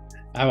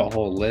 I have a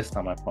whole list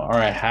on my phone, or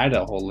I had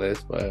a whole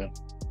list, but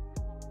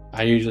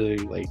I usually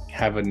like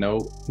have a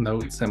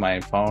notes in my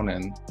phone,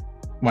 and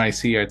when I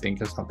see or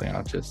think of something,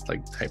 I'll just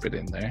like type it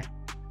in there.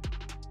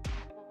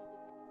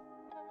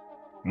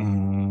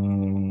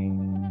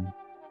 Mm,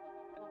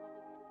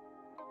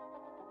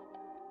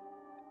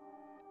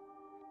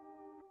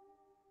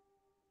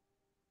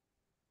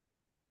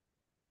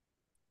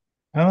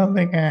 I don't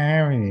think I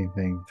have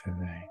anything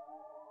today.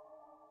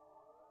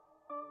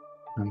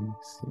 Let me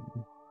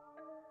see.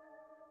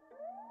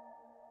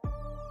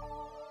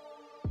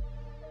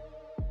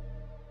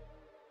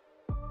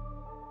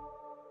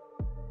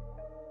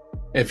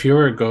 If you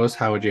were a ghost,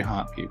 how would you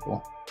haunt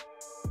people?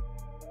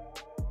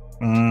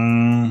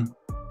 Mm,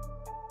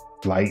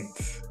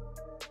 lights.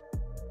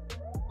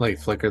 Like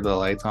flicker the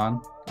lights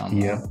on? I don't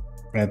Yep. know.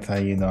 That's how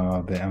you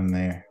know that I'm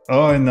there.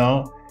 Oh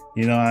no.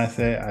 You know,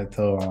 I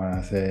told him,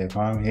 I said, if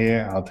I'm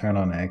here, I'll turn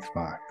on the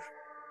Xbox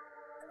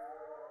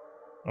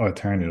or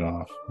turn it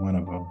off. One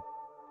of them.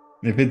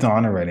 If it's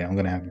on already, I'm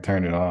gonna have to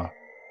turn it off.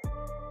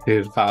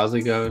 Dude, if I was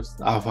a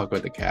ghost, I'll fuck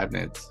with the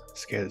cabinets.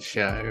 Scare the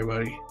shit out of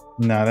everybody.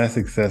 No, that's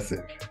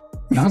excessive.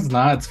 No, it's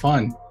not. It's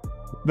fun.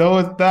 No,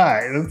 it's not.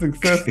 That's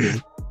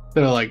excessive.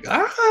 They're like,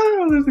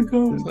 there's a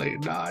ghost. Like,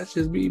 nah, it's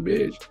just me,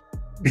 bitch.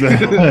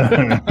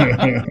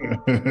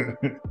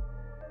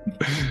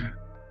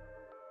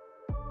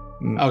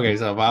 Okay,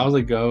 so if I was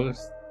a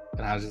ghost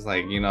and I was just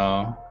like,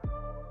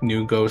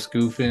 new ghost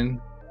goofing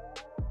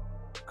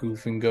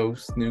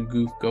ghost, new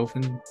goof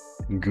goofing,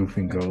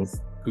 Goofing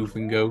ghost.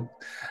 goofing ghost,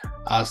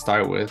 I'll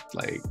start with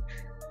like,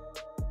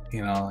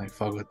 like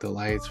fuck with the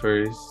lights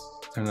first,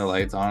 turn the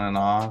lights on and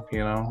off,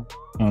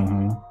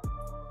 Mm-hmm.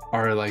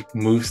 or like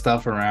move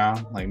stuff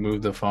around, like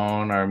move the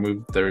phone or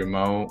move the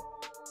remote.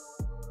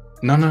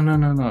 No.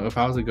 If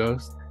I was a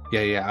ghost,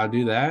 yeah, I'll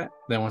do that.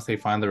 Then once they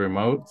find the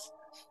remotes,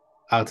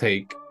 I'll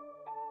take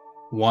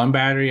one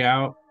battery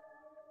out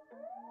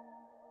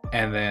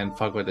and then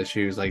fuck with the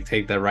shoes. Like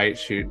take the right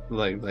shoe,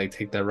 like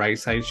take the right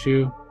side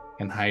shoe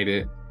and hide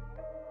it.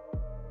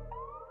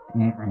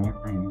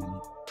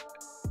 Mm-mm-mm.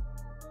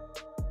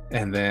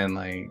 And then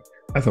like,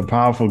 That's a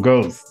powerful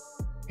ghost.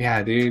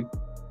 yeah, dude,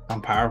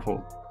 I'm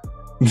powerful.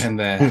 And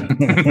then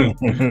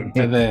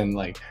and then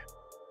like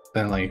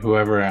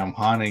whoever I'm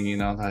haunting,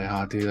 like,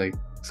 oh dude, like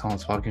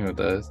someone's fucking with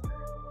us.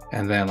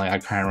 And then like I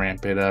kind of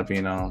ramp it up,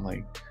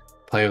 like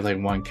play with like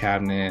one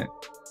cabinet,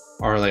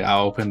 or like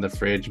I'll open the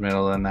fridge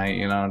middle of the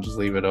night, and just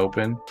leave it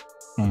open.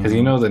 Because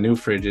Mhm. the new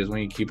fridges,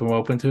 when you keep them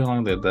open too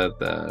long, the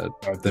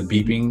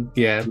beeping,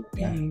 yeah,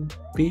 beep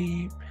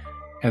beep,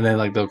 and then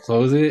like they'll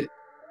close it,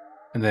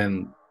 and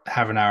then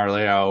half an hour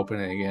later I'll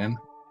open it again.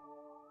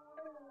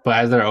 But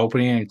as they're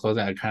opening and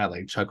closing, I kind of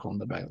like chuckle in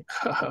the back,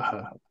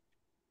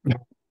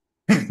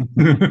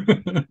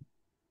 like,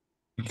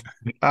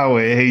 I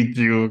would hate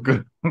you.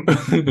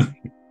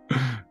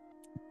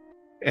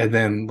 and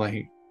then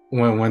like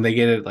when they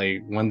get it,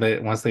 like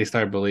once they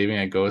start believing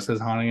a ghost is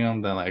haunting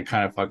them, then like I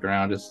kind of fuck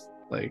around, just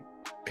like,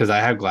 because I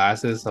have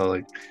glasses, so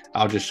like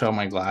I'll just show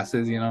my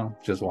glasses,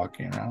 just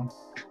walking around.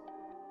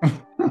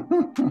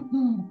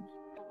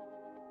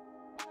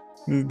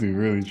 This dude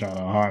really trying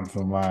to haunt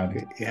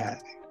somebody. Yeah,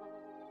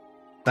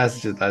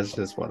 that's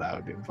just what I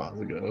would do if I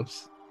was a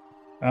ghost.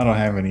 I don't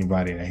have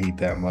anybody I hate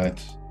that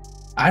much.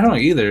 I don't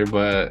either,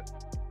 but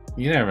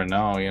you never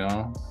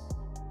know,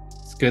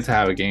 It's good to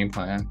have a game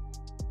plan.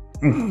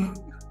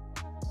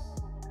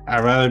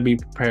 I'd rather be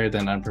prepared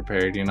than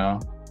unprepared,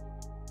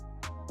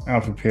 I'll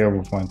prepare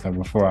with one time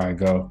before I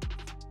go.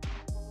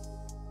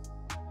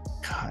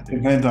 God,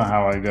 dude. Depends on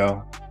how I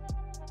go.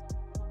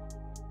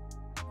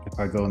 If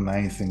I go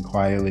nice and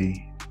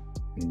quietly,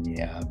 then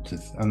yeah,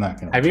 I'm not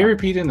gonna. Have you ever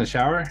peed in the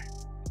shower?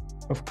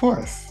 Of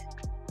course,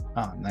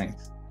 Oh,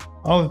 nice.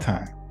 all the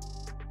time.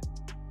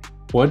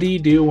 What do you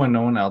do when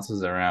no one else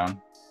is around?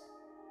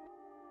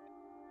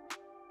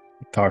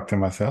 Talk to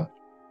myself.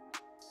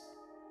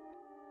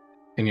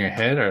 In your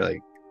head, or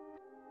like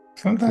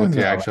Sometimes with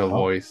your out actual loud.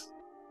 voice?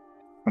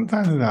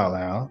 Sometimes it's out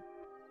loud.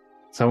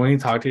 So when you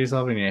talk to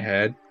yourself in your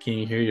head, can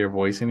you hear your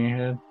voice in your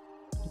head?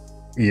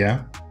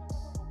 Yeah.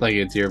 Like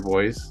it's your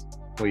voice,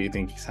 what you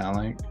think you sound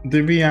like?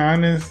 To be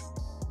honest,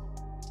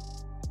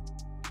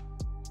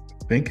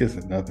 I think it's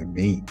another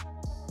me.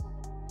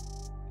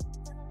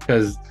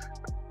 Because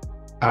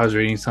I was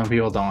reading, some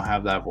people don't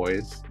have that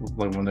voice,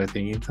 like when they're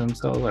thinking to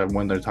themselves, or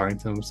when they're talking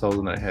to themselves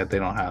in their head, they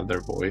don't have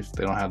their voice.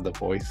 They don't have the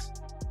voice,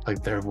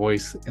 like their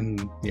voice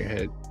in your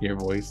head, your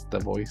voice, the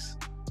voice.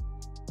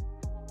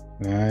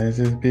 I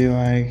just be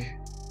like,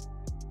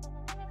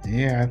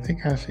 yeah, I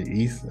think I should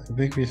eat.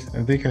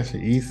 I think I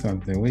should eat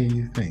something. What do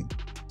you think?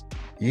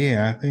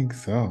 Yeah, I think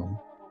so.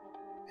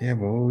 Yeah,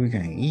 but what are we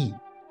gonna eat?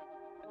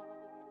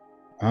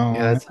 Yeah,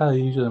 that's how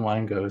usually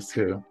mine goes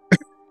too.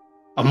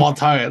 I'm all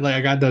tired. Like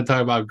I got done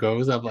talking about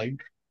ghosts. I'm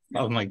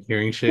like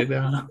hearing shit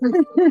now.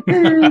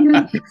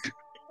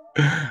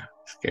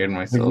 Scared Like,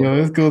 myself. yo,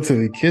 let's go to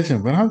the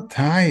kitchen, but I'm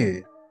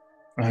tired.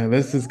 All right,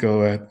 let's just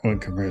go at when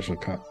commercial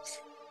comes.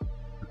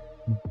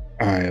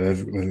 All right,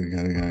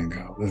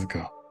 go. Let's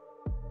go.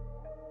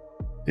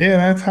 Yeah,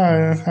 that's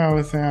how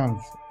it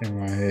sounds in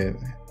my head.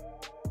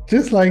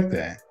 Just like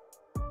that.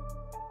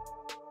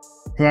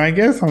 So I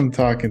guess I'm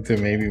talking to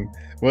maybe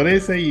well they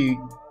say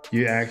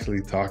you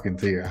actually talking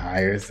to your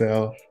higher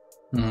self.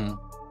 Hmm.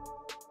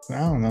 I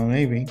don't know,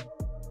 maybe.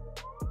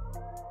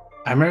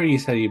 I remember you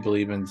said you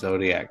believe in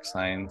zodiac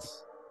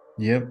signs.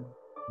 Yep.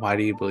 Why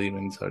do you believe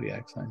in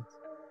zodiac signs?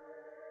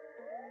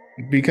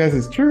 Because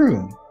it's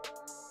true.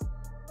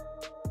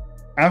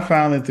 I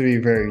found it to be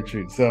very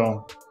true.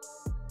 So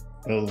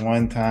there was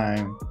one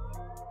time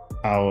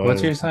I What's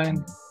was your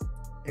sign?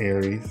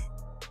 Aries.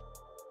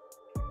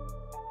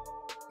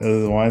 There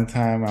was one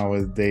time I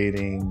was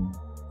dating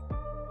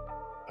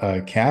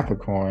a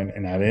Capricorn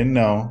and I didn't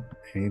know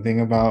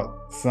anything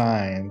about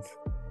signs.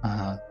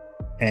 Uh-huh.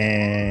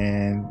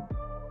 And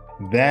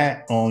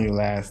that only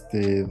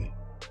lasted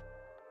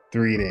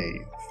 3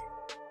 days.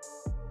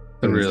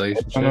 The We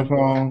spoke on the relationship.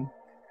 phone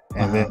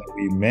and then Uh-huh.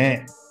 we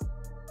met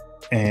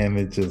and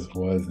it just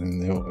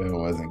wasn't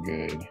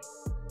good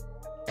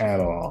at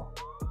all.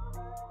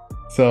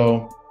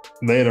 So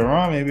later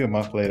on, maybe a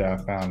month later, I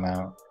found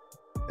out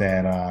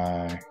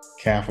that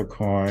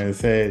Capricorn, it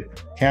said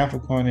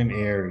Capricorn and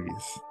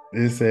Aries.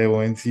 It said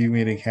once you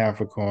meet a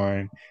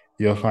Capricorn,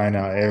 you'll find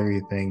out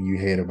everything you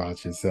hate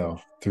about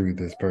yourself through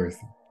this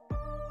person.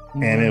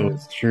 And it What?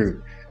 was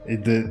true.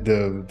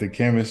 The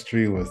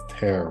chemistry was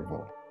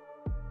terrible.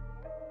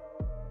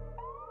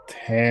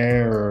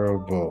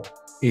 Terrible.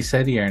 You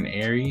said you're an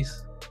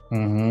Aries?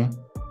 Mm-hmm.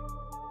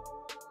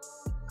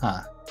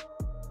 Huh.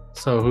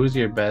 So who's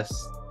your best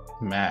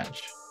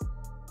match?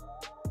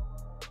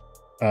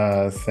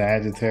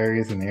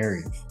 Sagittarius and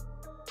Aries.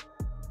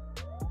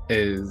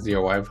 Is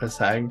your wife a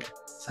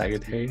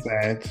Sagittarius?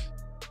 Sag.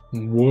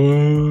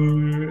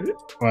 What?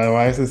 My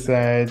wife's a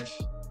Sag,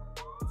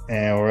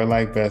 and we're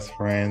like best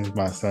friends.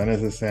 My son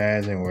is a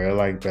Sag, and we're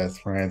like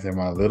best friends. And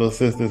my little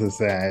sister's a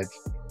Sag,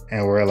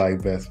 and we're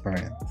like best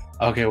friends.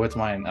 Okay, what's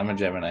mine? I'm a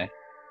Gemini.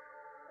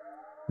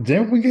 We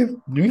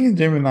and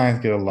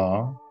Geminis get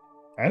along.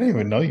 I didn't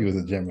even know you was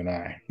a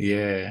Gemini.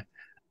 Yeah.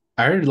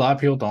 I heard a lot of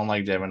people don't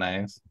like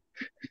Geminis.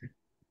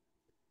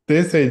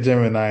 They say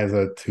Geminis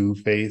are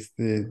two-faced,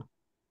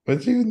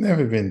 but you've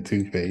never been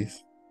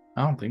two-faced.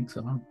 I don't think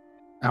so.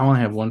 I only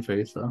have one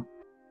face though.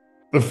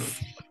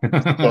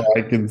 So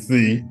I can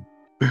see.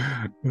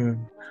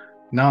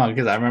 No,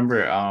 because I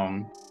remember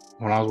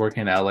when I was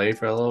working in LA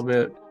for a little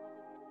bit,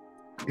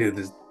 dude,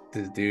 this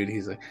dude,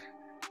 he's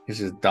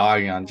just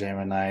dogging on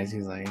Geminis.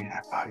 He's like,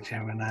 yeah, fuck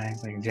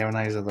Geminis. Like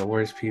Geminis are the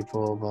worst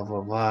people, blah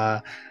blah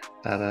blah,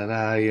 da da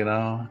da, you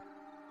know.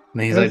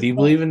 And he's like, That's do you fine.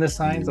 believe in the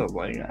signs? I was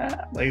like,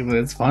 like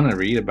it's fun to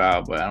read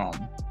about, but I don't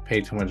pay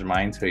too much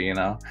mind to it, you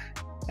know.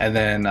 And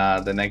then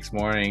the next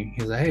morning,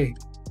 he's like, hey,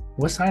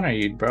 what sign are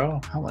you, bro?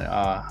 I'm like,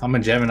 I'm a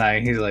Gemini.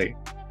 He's like,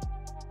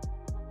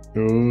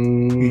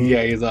 Ooh.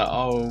 yeah, he's like,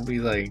 oh,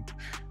 he's like,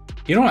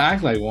 you don't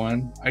act like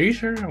one. Are you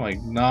sure? I'm like,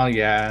 no,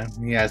 yeah.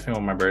 He asked me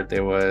what my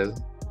birthday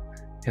was.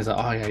 He's like,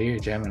 oh yeah, you're a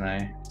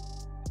Gemini.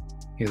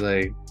 He's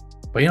like,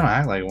 but you don't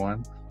act like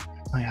one.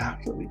 I'm like,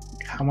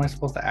 how am I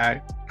supposed to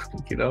act?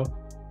 You know?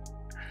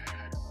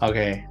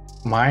 Okay,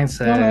 mine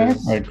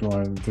says like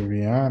one, to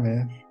be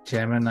honest.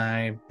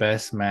 Gemini,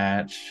 best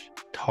match,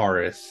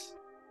 Taurus.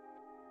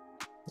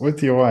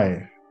 What's your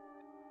wife?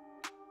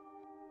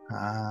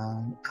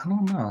 I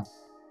don't know.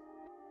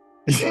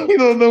 You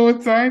don't know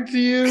what sign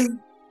she is?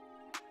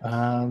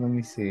 Let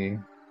me see.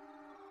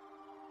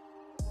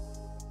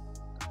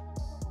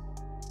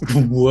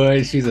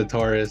 What? She's a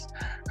Taurus.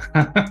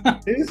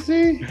 Is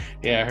she?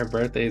 Yeah, her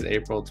birthday is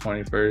April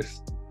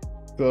 21st.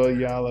 So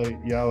y'all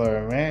are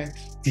a match?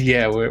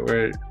 Yeah,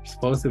 we're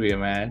supposed to be a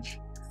match.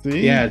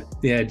 See? Yeah,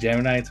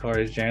 Gemini,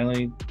 Taurus.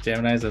 Generally,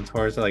 Geminis and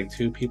Taurus are like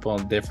two people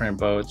on different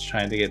boats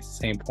trying to get to the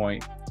same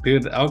point.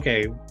 Dude,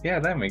 okay, yeah,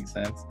 that makes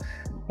sense.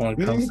 When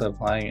it comes to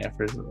applying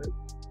efforts.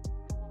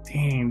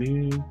 Dang,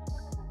 dude.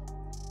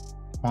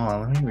 Hold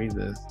on, let me read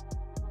this.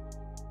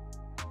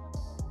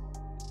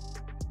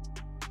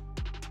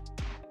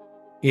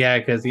 Yeah,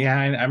 because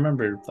I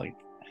remember like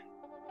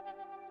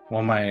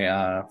one of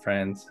my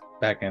friends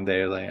back in the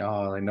day like,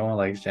 oh, like no one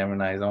likes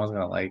Geminis, no one's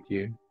gonna like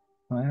you.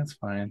 Well, that's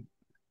fine.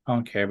 I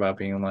don't care about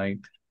being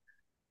liked.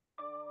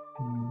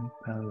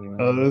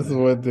 Oh, this is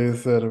what they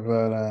said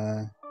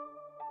about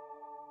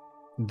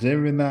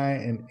Gemini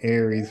and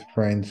Aries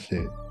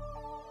friendship.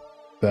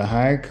 The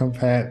high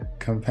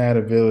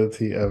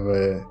compatibility of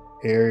a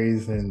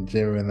Aries and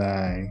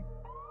Gemini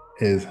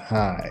is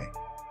high.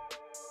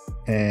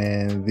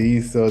 And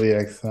these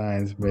zodiac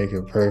signs make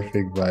a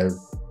perfect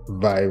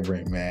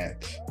vibrant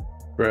match.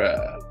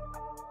 Bruh.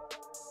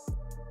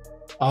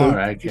 All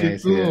right, okay, I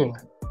see it.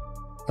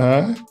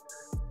 Huh?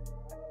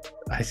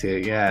 I see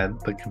it. Yeah,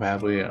 the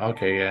compatibility.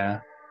 Okay,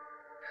 yeah.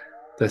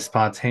 The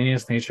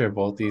spontaneous nature of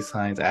both these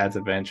signs adds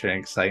adventure and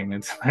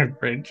excitement to their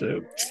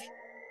friendship.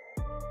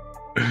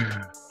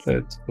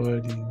 That's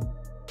funny.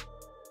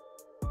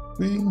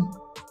 See,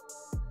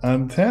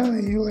 I'm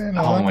telling you, and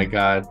Oh my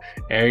god.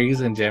 Aries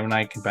and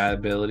Gemini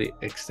compatibility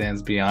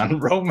extends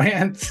beyond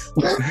romance.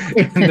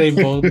 And they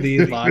both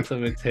need lots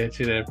of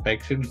attention and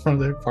affection from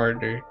their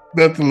partner.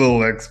 That's a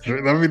little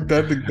extra. I mean,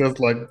 I think that's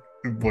like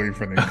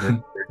boyfriend and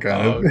girlfriend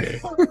kind Oh, of okay.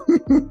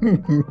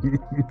 thing.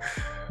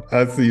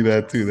 I see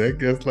that too. That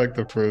gets like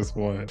the first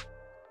one.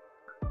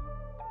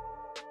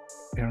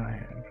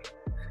 Yeah.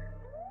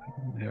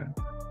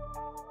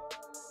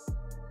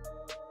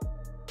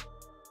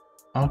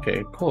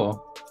 Okay,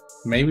 cool.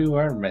 Maybe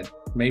we're meant.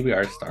 Maybe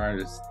our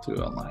stars is too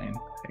aligned.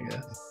 I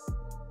guess.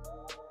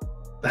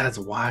 That's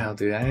wild,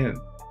 dude. I didn't.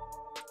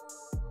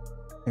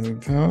 I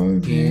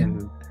told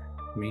you.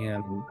 Me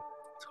and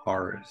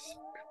Taurus.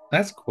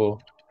 That's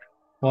cool.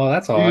 Well,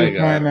 that's all You I can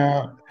find got.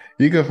 out.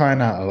 You can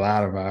find out a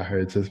lot about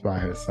her just by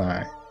her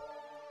sign.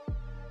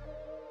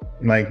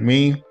 Like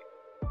me,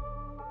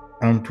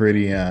 I'm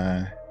pretty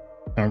to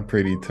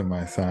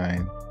my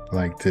sign,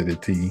 like to the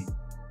T.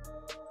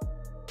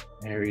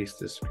 Aries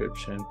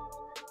description.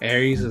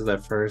 Aries is the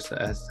first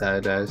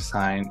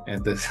sign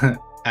in the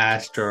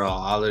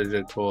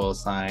astrological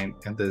sign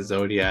in the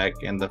zodiac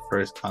and the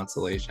first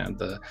constellation of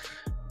the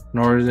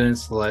northern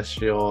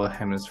celestial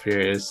hemisphere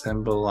is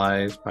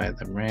symbolized by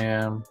the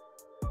ram.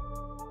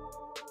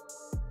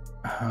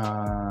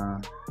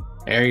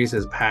 Aries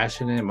is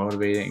passionate,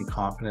 motivated, and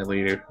confident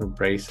leader who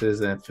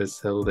embraces and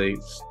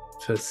facilitates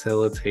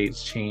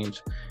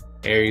change.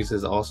 Aries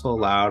is also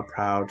loud,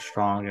 proud,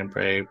 strong, and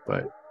brave,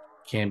 but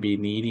can be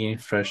needy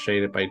and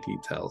frustrated by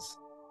details.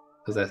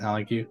 Does that sound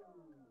like you?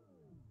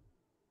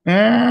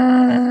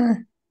 I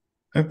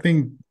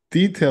think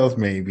details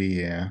maybe,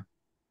 yeah.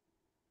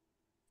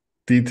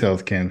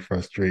 Details can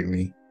frustrate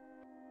me.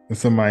 If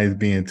somebody's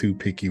being too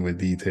picky with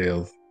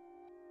details,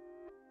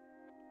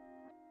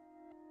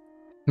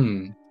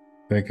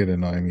 that could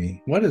annoy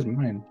me. What is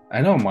mine?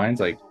 I know mine's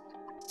like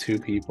two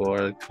people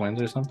or like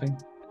twins or something.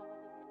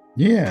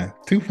 Yeah,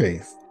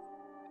 Two-Face.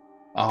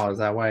 Oh, is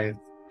that why?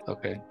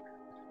 Okay.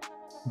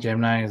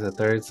 Gemini is the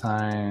third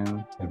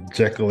sign.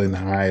 Jekyll and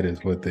Hyde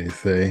is what they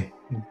say.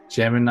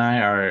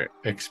 Gemini are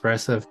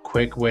expressive,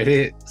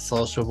 quick-witted,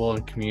 sociable,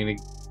 and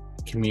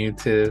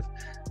communicative.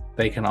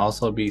 They can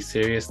also be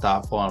serious,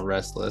 thoughtful, and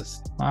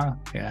restless.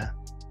 Yeah.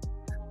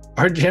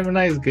 Are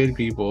Gemini's good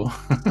people?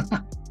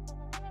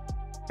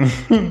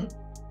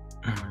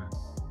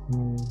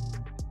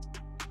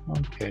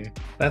 Okay,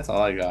 that's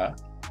all I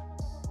got.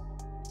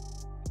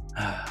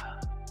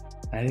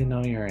 I didn't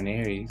know you were an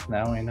Aries.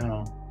 Now I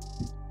know.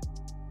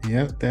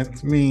 Yep,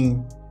 that's me.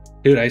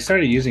 Dude, I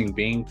started using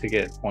Bing to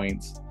get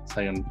points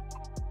so I can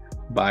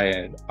buy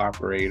an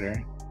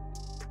operator.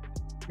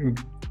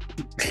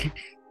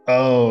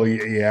 Oh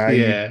yeah,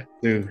 Yeah.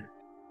 Dude,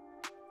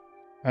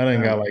 I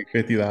done got like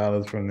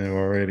 $50 from them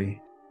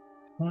already.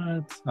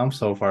 What? I'm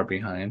so far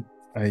behind.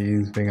 I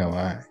use Bing a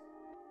lot.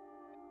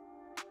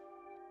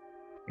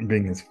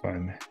 Bing is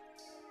fun.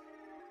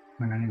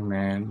 All right,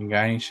 man. You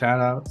got any shout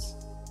outs?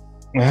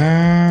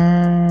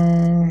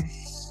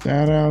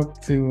 Shout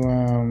out to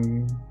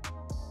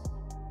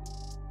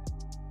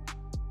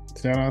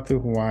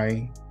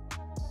Hawaii.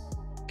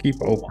 Keep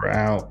Oprah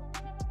out.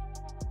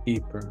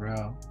 Keep her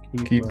out.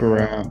 Keep her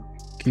out.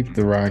 Keep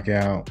the rock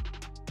out.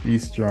 Be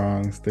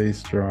strong. Stay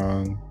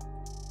strong.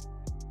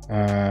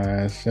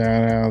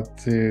 Shout out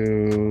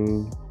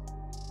to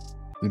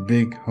the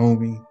big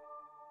homie.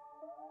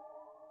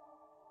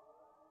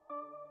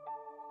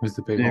 Who's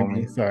the big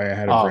Jimmy. homie? Sorry, I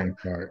had a brain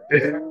fart.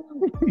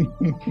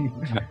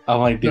 I'm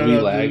like, did we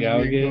lag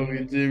out big again?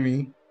 homie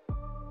Jimmy.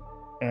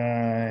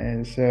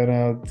 And shout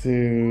out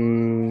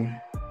to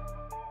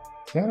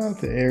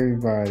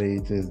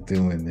everybody just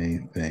doing their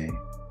thing.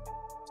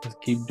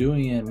 Just keep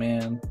doing it,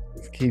 man.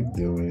 Just keep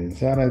doing it.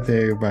 Shout out to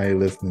everybody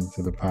listening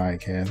to the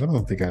podcast. I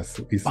don't think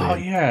we said. Oh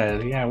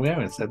yeah, we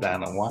haven't said that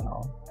in a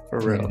while. For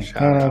real. Yeah,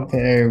 shout out to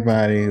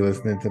everybody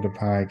listening to the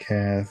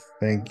podcast.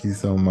 Thank you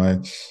so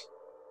much.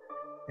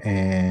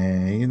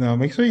 And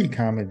make sure you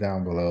comment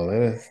down below.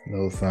 Let us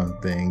know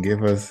something.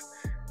 Give us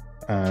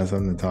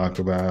something to talk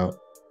about.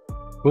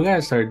 We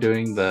gotta start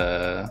doing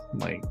the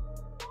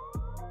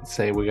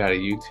say we got a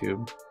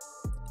YouTube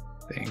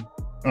thing.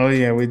 Oh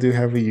yeah, we do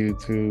have a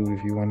YouTube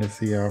if you want to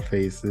see our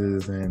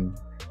faces and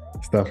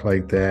stuff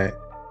like that.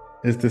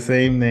 It's the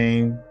same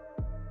name.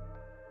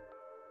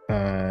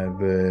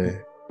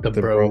 The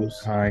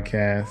DaBros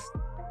podcast.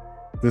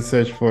 Just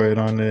search for it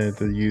on the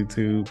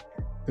YouTube.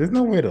 There's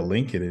no way to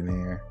link it in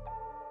here.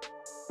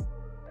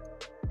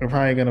 We're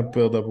probably gonna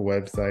build up a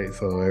website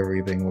so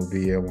everything will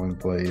be at one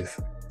place.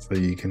 So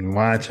you can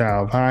watch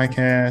our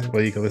podcast,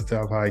 you can listen to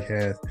our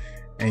podcast,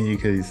 and you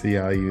can see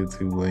our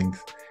YouTube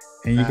links.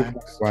 And you can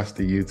watch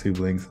the YouTube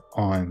links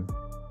on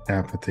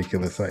that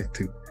particular site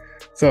too.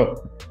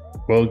 So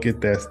we'll get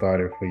that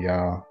started for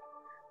y'all.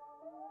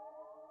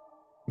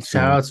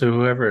 Shout out to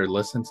whoever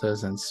listened to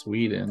us in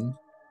Sweden.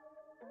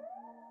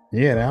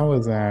 Yeah, that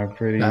was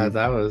pretty.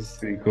 That was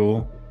pretty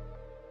cool.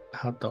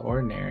 Out the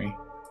ordinary.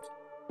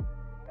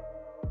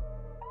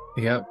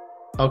 Yep.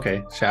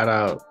 Okay. Shout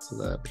out to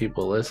the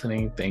people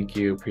listening. Thank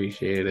you.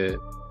 Appreciate it.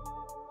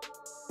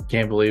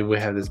 Can't believe we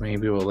have this many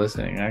people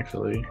listening,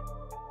 actually.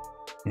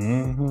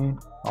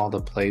 All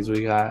the plays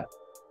we got.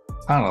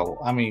 It's not a,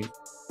 I mean,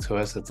 to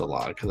us, it's a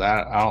lot because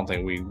I don't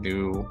think we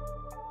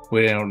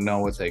didn't know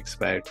what to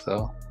expect.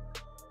 So,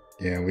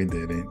 yeah, we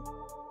didn't.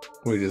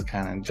 We just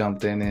kind of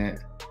jumped in it,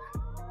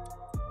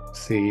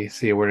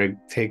 see where it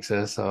takes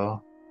us.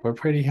 So, we're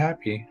pretty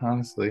happy,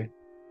 honestly.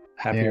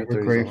 Happy with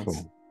the results.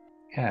 Grateful.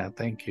 Yeah,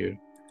 thank you.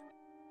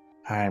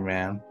 All right,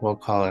 man. We'll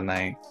call it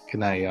night. Good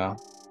night, y'all.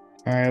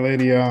 All right,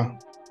 later, y'all.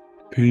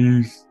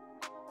 Peace.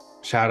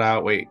 Shout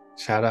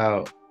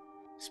out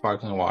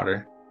sparkling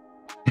water.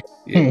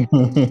 Yeah.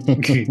 All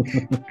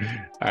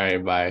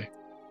right, bye.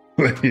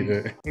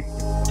 Later.